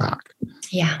to bring back.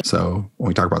 Yeah. So when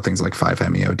we talk about things like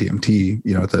 5-MeO DMT,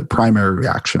 you know, the primary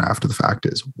reaction after the fact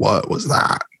is, what was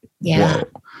that? Yeah. Whoa.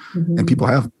 And people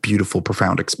have beautiful,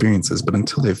 profound experiences, but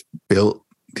until they've built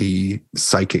the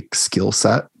psychic skill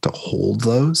set to hold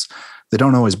those, they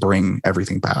don't always bring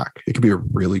everything back. It could be a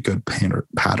really good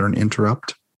pattern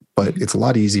interrupt, but it's a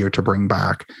lot easier to bring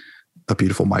back a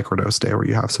beautiful microdose day where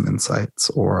you have some insights,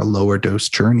 or a lower dose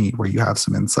journey where you have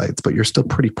some insights, but you're still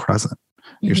pretty present.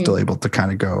 You're still able to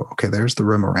kind of go, okay, there's the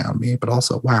room around me, but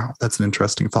also, wow, that's an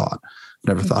interesting thought.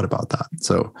 Never thought about that.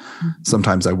 So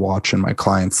sometimes I watch in my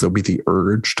clients, there'll be the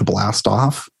urge to blast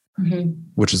off,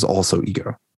 which is also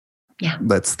ego. Yeah.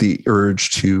 That's the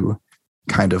urge to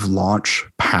kind of launch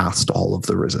past all of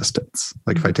the resistance.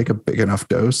 Like if I take a big enough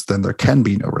dose, then there can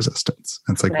be no resistance.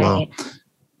 And it's like, well,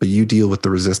 but you deal with the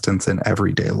resistance in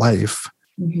everyday life.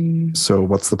 So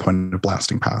what's the point of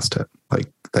blasting past it?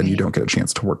 Like then you don't get a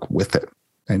chance to work with it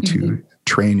and to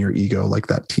train your ego like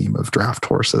that team of draft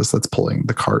horses that's pulling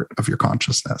the cart of your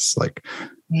consciousness. Like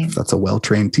If that's a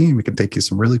well-trained team, it can take you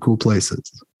some really cool places.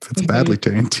 If it's a badly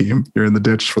trained team, you're in the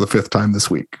ditch for the 5th time this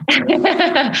week.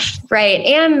 Right.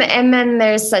 And then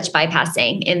there's such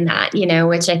bypassing in that,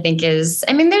 which I think is,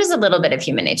 there's a little bit of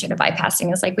human nature to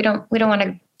bypassing. It's like, we don't want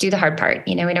to do the hard part,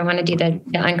 we don't want to do the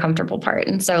uncomfortable part.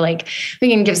 And so like, we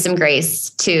can give some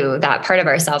grace to that part of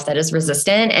ourselves that is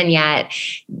resistant. And yet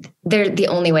the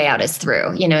only way out is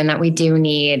through, and that we do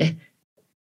need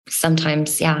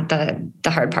sometimes, the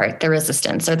hard part, the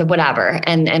resistance or the whatever.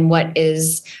 And what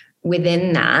is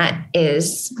within that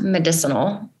is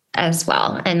medicinal as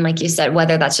well. And like you said,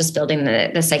 whether that's just building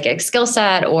the psychic skill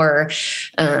set or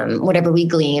whatever we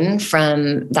glean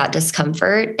from that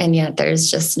discomfort. And yet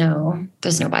there's no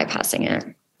bypassing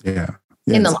it. Yeah.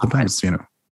 In the long run.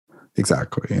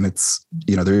 Exactly. And it's,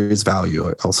 there is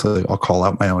value. I'll call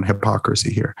out my own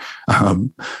hypocrisy here.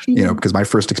 Because my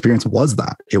first experience was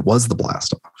that it was the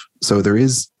blast off. So there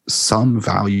is some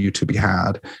value to be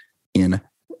had in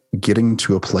getting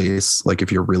to a place, like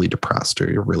if you're really depressed or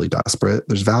you're really desperate,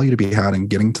 there's value to be had in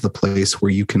getting to the place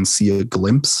where you can see a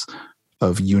glimpse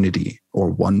of unity or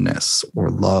oneness or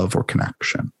love or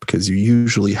connection, because you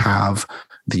usually have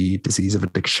the disease of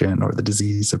addiction or the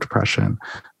disease of depression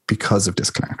because of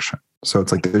disconnection. So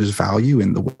it's like there's value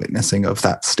in the witnessing of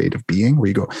that state of being where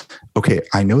you go, okay,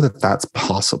 I know that that's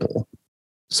possible.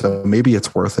 So maybe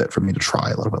it's worth it for me to try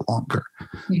a little bit longer.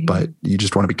 But you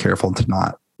just want to be careful to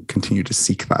not continue to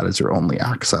seek that as your only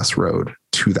access road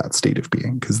to that state of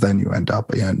being, because then you end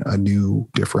up in a new,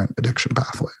 different addiction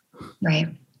pathway. Right.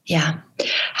 Yeah.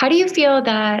 How do you feel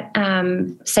that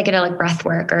psychedelic breath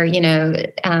work or,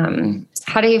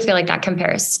 how do you feel like that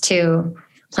compares to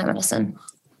plant medicine?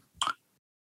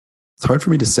 It's hard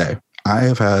for me to say. I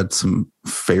have had some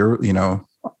fair,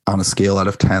 on a scale out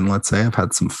of 10, let's say, I've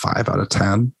had some 5 out of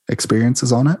 10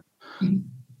 experiences on it.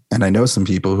 And I know some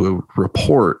people who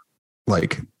report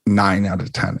like 9 out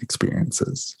of 10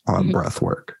 experiences on breath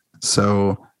work.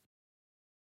 So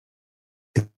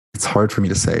it's hard for me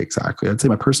to say exactly. I'd say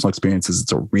my personal experience is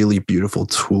it's a really beautiful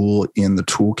tool in the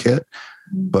toolkit,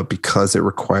 but because it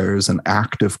requires an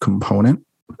active component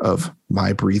of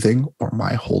my breathing or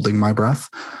my holding my breath,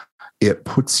 it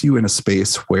puts you in a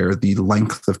space where the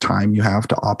length of time you have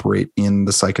to operate in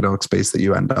the psychedelic space that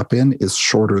you end up in is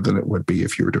shorter than it would be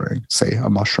if you were doing, say, a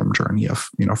mushroom journey of,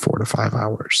 4 to 5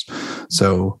 hours.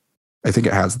 So I think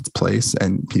it has its place,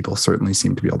 and people certainly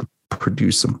seem to be able to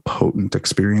produce some potent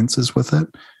experiences with it.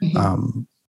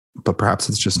 But perhaps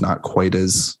it's just not quite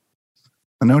as,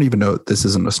 I don't even know, this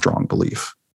isn't a strong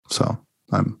belief. So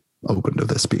I'm open to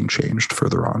this being changed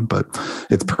further on, but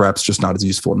it's perhaps just not as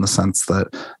useful in the sense that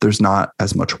there's not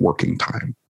as much working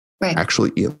time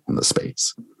actually in the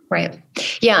space. Right.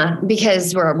 Yeah.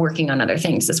 Because we're working on other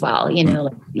things as well,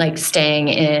 like staying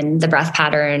in the breath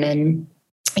pattern, and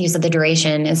you said the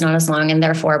duration is not as long, and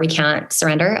therefore we can't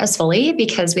surrender as fully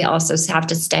because we also have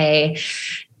to stay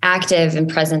active and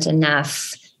present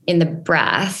enough in the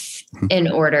breath in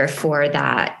order for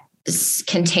that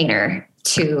container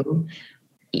to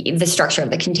the structure of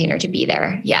the container to be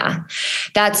there. Yeah.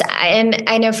 And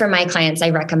I know for my clients, I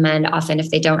recommend often if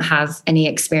they don't have any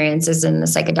experiences in the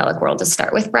psychedelic world to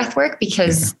start with breath work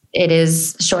because it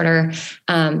is shorter.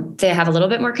 They have a little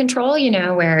bit more control,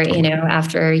 where,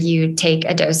 after you take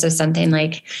a dose of something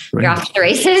like you're off to the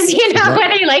races,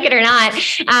 whether you like it or not.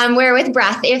 Where with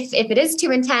breath, if it is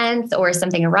too intense or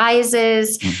something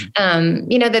arises,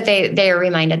 that they are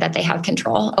reminded that they have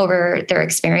control over their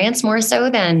experience more so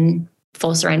than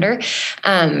full surrender.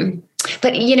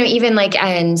 But, even like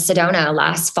in Sedona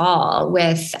last fall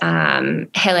with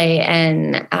Hele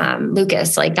and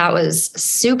Lucas, like that was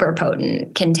super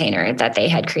potent container that they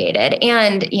had created.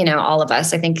 And, all of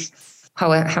us, I think,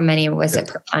 how many was it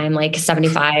per time? Like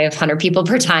 7,500 people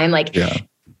per time. Like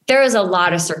there was a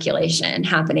lot of circulation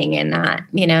happening in that,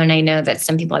 and I know that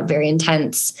some people have very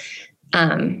intense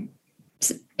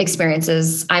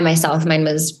experiences. I myself, mine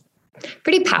was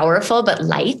pretty powerful, but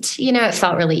light, it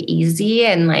felt really easy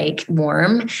and like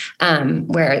warm,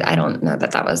 where I don't know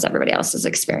that was everybody else's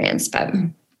experience, but.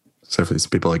 So for these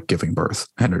people like giving birth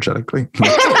energetically.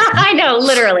 I know,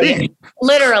 literally,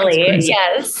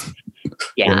 yes.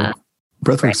 Yeah.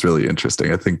 Breathwork's really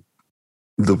interesting. I think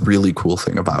the really cool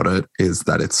thing about it is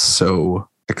that it's so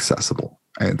accessible,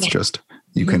 and it's just,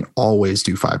 you can always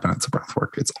do 5 minutes of breath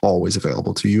work. It's always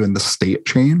available to you. And the state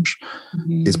change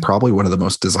is probably one of the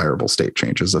most desirable state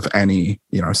changes of any,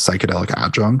 psychedelic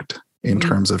adjunct in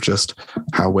terms of just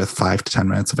how with 5 to 10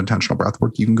 minutes of intentional breath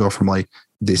work, you can go from like,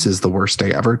 this is the worst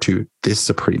day ever to this is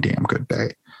a pretty damn good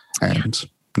day, and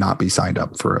not be signed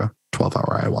up for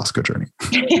 12-hour ayahuasca journey.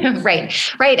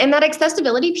 Right. And that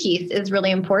accessibility piece is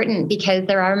really important because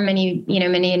there are many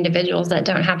individuals that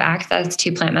don't have access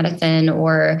to plant medicine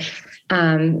or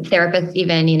therapists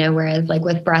even, whereas like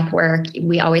with breath work,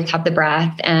 we always have the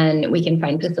breath and we can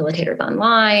find facilitators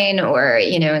online or,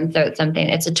 and so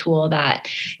it's a tool that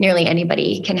nearly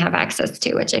anybody can have access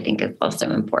to, which I think is also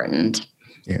important.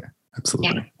 Yeah,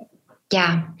 absolutely.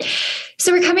 Yeah.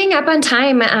 So we're coming up on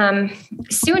time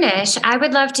soonish. I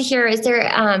would love to hear, is there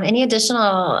any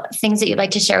additional things that you'd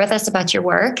like to share with us about your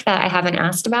work that I haven't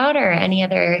asked about, or any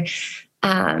other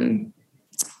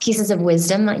pieces of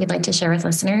wisdom that you'd like to share with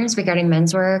listeners regarding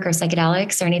men's work or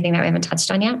psychedelics or anything that we haven't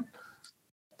touched on yet?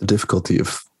 The difficulty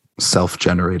of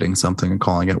self-generating something and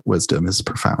calling it wisdom is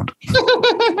profound.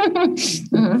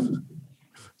 Mm-hmm.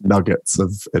 Nuggets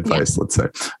of advice, let's say.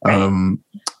 Right.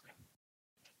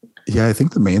 Yeah, I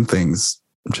think the main things,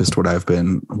 just what I've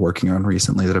been working on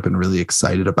recently that I've been really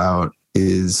excited about,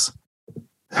 is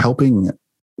helping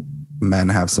men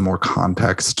have some more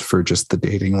context for just the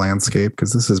dating landscape,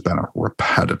 because this has been a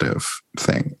repetitive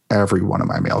thing. Every one of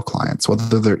my male clients,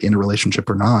 whether they're in a relationship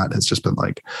or not, has just been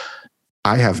like,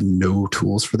 I have no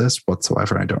tools for this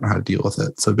whatsoever. And I don't know how to deal with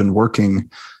it. So I've been working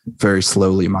very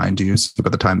slowly, mind you. So by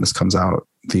the time this comes out,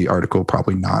 the article will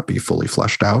probably not be fully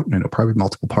fleshed out, and it'll probably be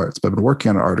multiple parts. But I've been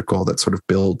working on an article that sort of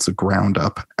builds a ground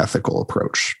up ethical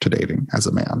approach to dating as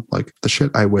a man. Like the shit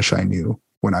I wish I knew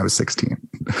when I was 16.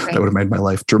 Right. That would have made my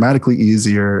life dramatically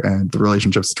easier and the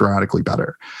relationships dramatically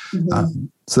better. Mm-hmm.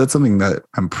 So that's something that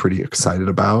I'm pretty excited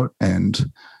about.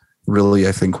 And really,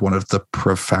 I think one of the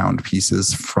profound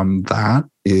pieces from that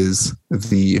is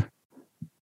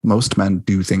most men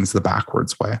do things the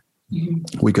backwards way.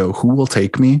 Mm-hmm. We go, who will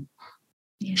take me?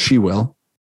 Yeah. She will.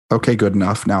 Okay, good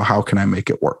enough. Now, how can I make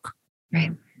it work?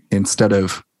 Right. Instead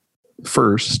of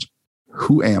first,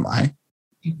 who am I?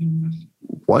 Mm-hmm.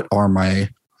 What are my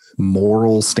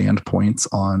moral standpoints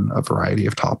on a variety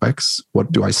of topics?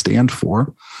 What do I stand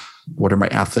for? What are my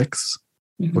ethics?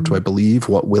 Mm-hmm. What do I believe?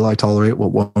 What will I tolerate?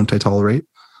 What won't I tolerate?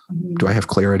 Mm-hmm. Do I have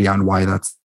clarity on why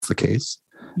that's the case?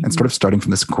 Mm-hmm. And sort of starting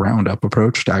from this ground up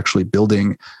approach to actually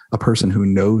building a person who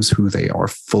knows who they are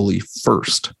fully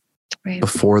first, right,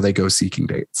 before they go seeking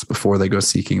dates, before they go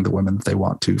seeking the women that they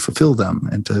want to fulfill them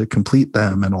and to complete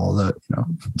them and all the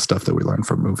stuff that we learn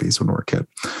from movies when we're a kid.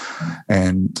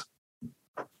 And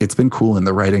it's been cool in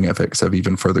the writing of it because I've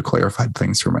even further clarified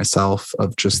things for myself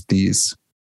of just these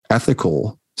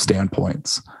ethical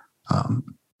standpoints.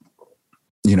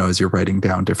 As you're writing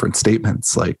down different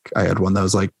statements, like I had one that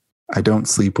was like, I don't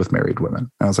sleep with married women.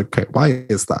 And I was like, okay, why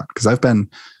is that? Because I've been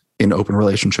in open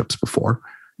relationships before,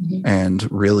 mm-hmm,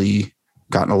 and really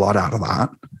gotten a lot out of that.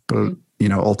 But,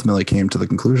 mm-hmm, ultimately came to the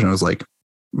conclusion, I was like,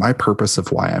 my purpose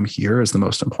of why I'm here is the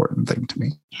most important thing to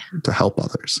me, to help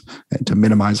others and to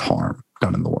minimize harm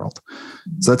done in the world.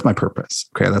 Mm-hmm. So that's my purpose.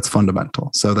 Okay, that's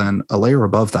fundamental. So then a layer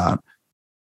above that,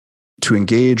 to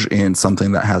engage in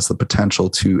something that has the potential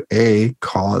to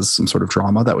cause some sort of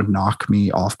drama that would knock me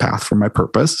off path from my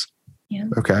purpose. Yeah.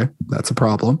 Okay, that's a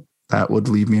problem. That would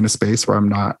leave me in a space where I'm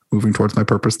not moving towards my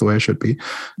purpose the way I should be.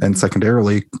 And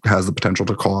secondarily, has the potential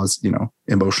to cause,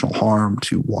 emotional harm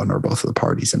to one or both of the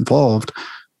parties involved.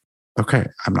 Okay,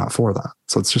 I'm not for that.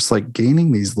 So it's just like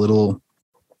gaining these little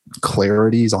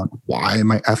clarities on why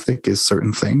my ethic is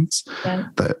certain things, yeah,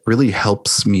 that really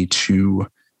helps me to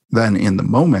then in the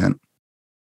moment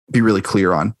be really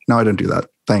clear on, no, I don't do that.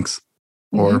 Thanks.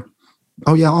 Mm-hmm. Or,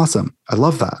 oh yeah, awesome. I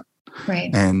love that.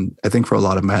 Right. And I think for a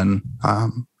lot of men,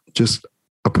 just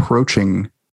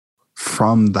approaching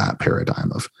from that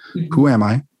paradigm of, mm-hmm, who am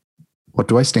I? What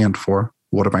do I stand for?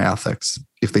 What are my ethics?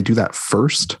 If they do that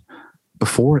first,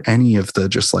 before any of the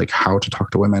just like how to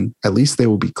talk to women, at least they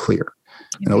will be clear.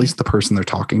 Okay. And at least the person they're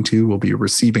talking to will be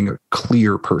receiving a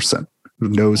clear person who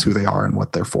knows who they are and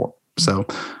what they're for. So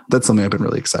that's something I've been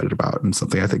really excited about, and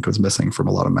something I think was missing from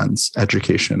a lot of men's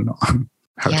education on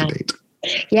how to date.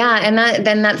 Yeah. And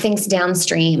that thinks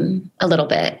downstream a little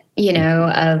bit,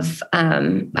 of,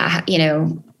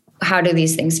 how do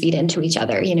these things feed into each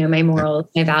other? My morals,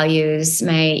 my values,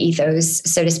 my ethos,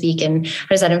 so to speak, and how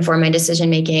does that inform my decision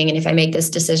making? And if I make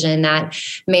this decision that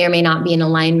may or may not be in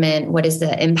alignment, what is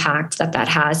the impact that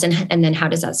has? And then how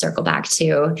does that circle back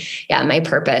to, my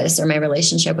purpose or my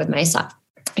relationship with myself?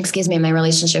 My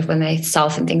relationship with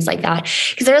myself and things like that.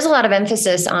 Because there is a lot of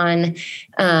emphasis on,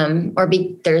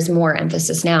 there's more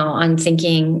emphasis now on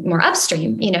thinking more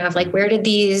upstream, of like, where did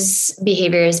these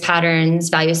behaviors, patterns,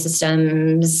 value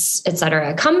systems, et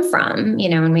cetera, come from?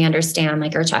 And we understand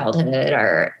like our childhood,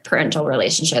 our parental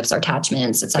relationships, our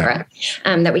attachments, et cetera,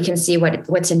 that we can see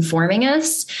what's informing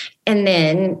us. And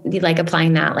then like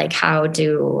applying that, like, how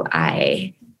do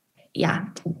I yeah,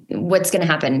 what's going to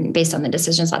happen based on the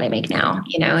decisions that I make now,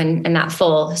 and that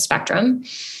full spectrum.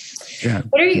 Yeah.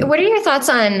 What are your thoughts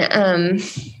on,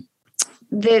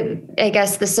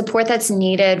 the support that's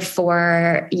needed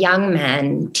for young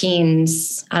men,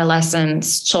 teens,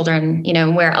 adolescents, children,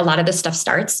 where a lot of this stuff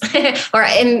starts or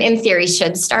in theory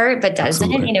should start, but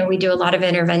doesn't. Absolutely. We do a lot of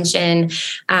intervention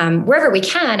wherever we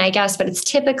can, I guess, but it's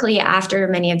typically after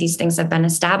many of these things have been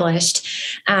established.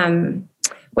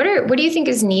 What do you think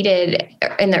is needed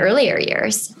in the earlier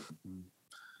years?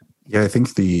 Yeah, I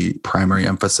think the primary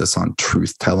emphasis on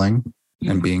truth telling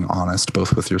and being honest,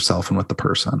 both with yourself and with the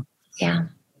person. Yeah.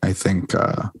 I think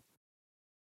a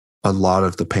lot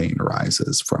of the pain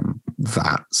arises from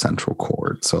that central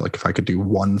chord. So like if I could do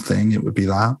one thing, it would be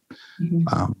that.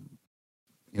 Mm-hmm.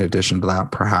 In addition to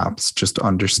that, perhaps just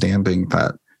understanding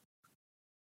that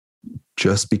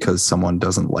just because someone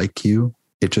doesn't like you,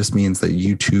 it just means that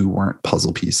you two weren't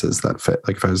puzzle pieces that fit.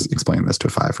 Like if I was explaining this to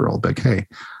a 5-year-old, like, hey,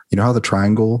 you know how the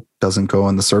triangle doesn't go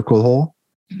in the circle hole?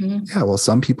 Mm-hmm. Yeah, well,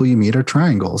 some people you meet are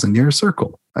triangles and you're a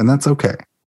circle, and that's okay.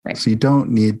 Right. So you don't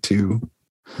need to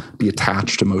be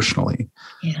attached emotionally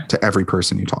to every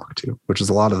person you talk to, which is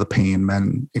a lot of the pain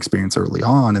men experience early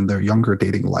on in their younger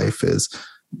dating life. Is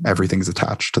everything's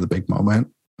attached to the big moment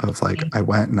of like, I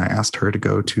went and I asked her to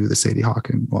go to the Sadie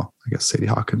Hawkins. Well, I guess Sadie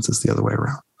Hawkins is the other way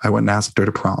around. I went and asked her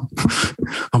to prom.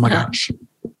 Oh my gosh.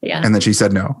 Yeah. And then she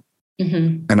said no.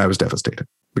 Mm-hmm. And I was devastated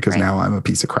because now I'm a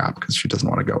piece of crap because she doesn't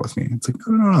want to go with me. It's like,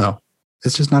 no.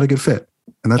 It's just not a good fit.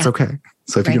 And that's okay.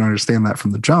 So if you can understand that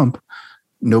from the jump,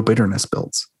 no bitterness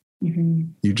builds. Mm-hmm.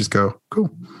 You just go,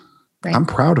 cool. Right. I'm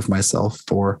proud of myself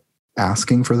for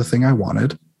asking for the thing I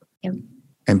wanted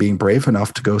and being brave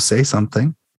enough to go say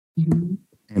something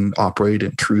and operate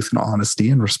in truth and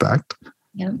honesty and respect.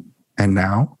 Yep. And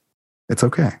now it's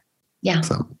okay. Yeah.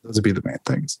 So those would be the main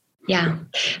things. Yeah,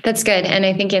 that's good. And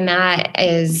I think in that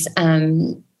is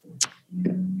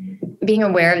being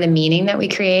aware of the meaning that we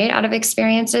create out of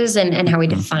experiences and how we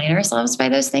define ourselves by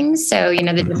those things. So,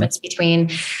 the difference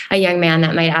between a young man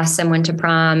that might ask someone to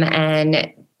prom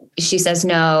and she says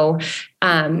no,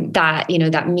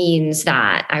 that means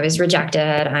that I was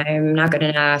rejected. I'm not good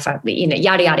enough,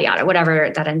 yada, yada, yada,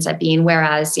 whatever that ends up being.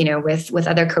 Whereas, with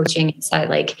other coaching, it's that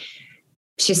like,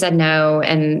 she said no,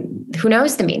 and who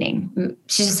knows the meaning?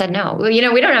 She just said no. Well, we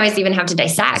don't always even have to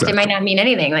dissect. Exactly. It might not mean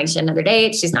anything. Like she had another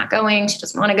date. She's not going. She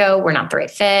doesn't want to go. We're not the right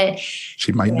fit.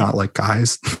 She might not like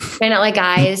guys. Might not like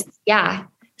guys. Yeah.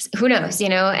 Who knows,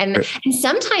 and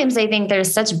sometimes I think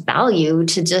there's such value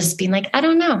to just being like, I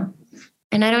don't know.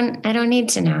 And I don't need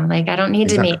to know. Like, I don't need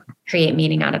to create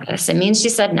meaning out of this. It means she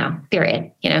said no,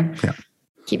 period. Yeah.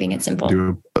 Keeping it simple.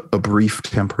 Do a brief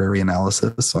temporary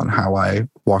analysis on how I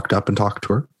walked up and talked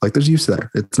to her. Like there's use there.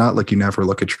 It's not like you never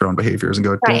look at your own behaviors and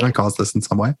go, did I cause this in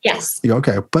some way? Yes. You go,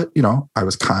 okay. But I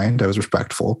was kind. I was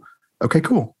respectful. Okay,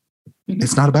 cool. Mm-hmm.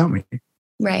 It's not about me.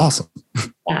 Right. Awesome.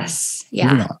 Yes.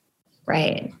 Yeah.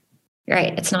 Right.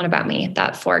 It's not about me.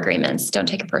 That 4 agreements. Don't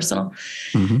take it personal.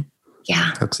 Mm-hmm.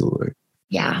 Yeah. Absolutely.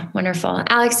 Yeah. Wonderful.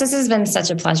 Alex, this has been such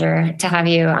a pleasure to have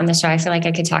you on the show. I feel like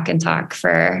I could talk and talk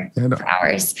for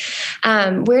hours.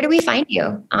 Where do we find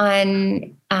you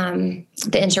on the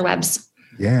interwebs?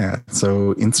 Yeah.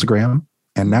 So Instagram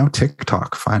and now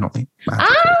TikTok, finally.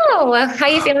 Oh, how are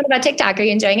you feeling about TikTok? Are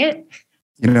you enjoying it?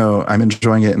 I'm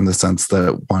enjoying it in the sense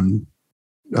that one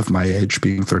of my age,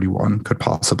 being 31, could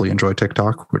possibly enjoy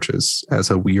TikTok, which is as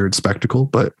a weird spectacle,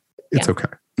 but it's okay.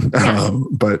 Yeah.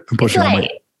 But I'm pushing on my...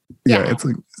 Yeah, it's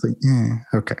like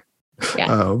okay.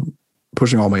 Yeah.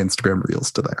 Pushing all my Instagram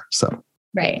reels to there, so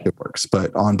it works.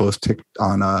 But on both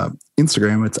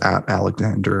Instagram, it's at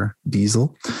Alexander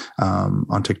Diesel.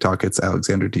 On TikTok, it's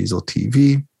Alexander Diesel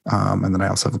TV. And then I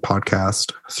also have a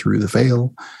podcast, Through the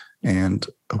Veil, and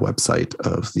a website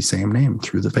of the same name,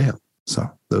 Through the Veil. So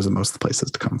those are most of the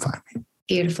places to come find me.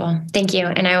 Beautiful, thank you.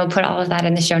 And I will put all of that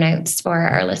in the show notes for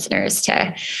our listeners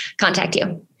to contact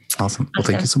you. Awesome. Well,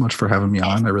 thank you so much for having me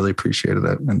on. I really apprecited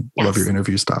it and love your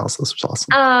interview styles. This was awesome.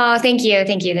 Oh, thank you.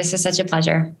 Thank you. This is such a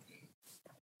pleasure.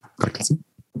 Thanks.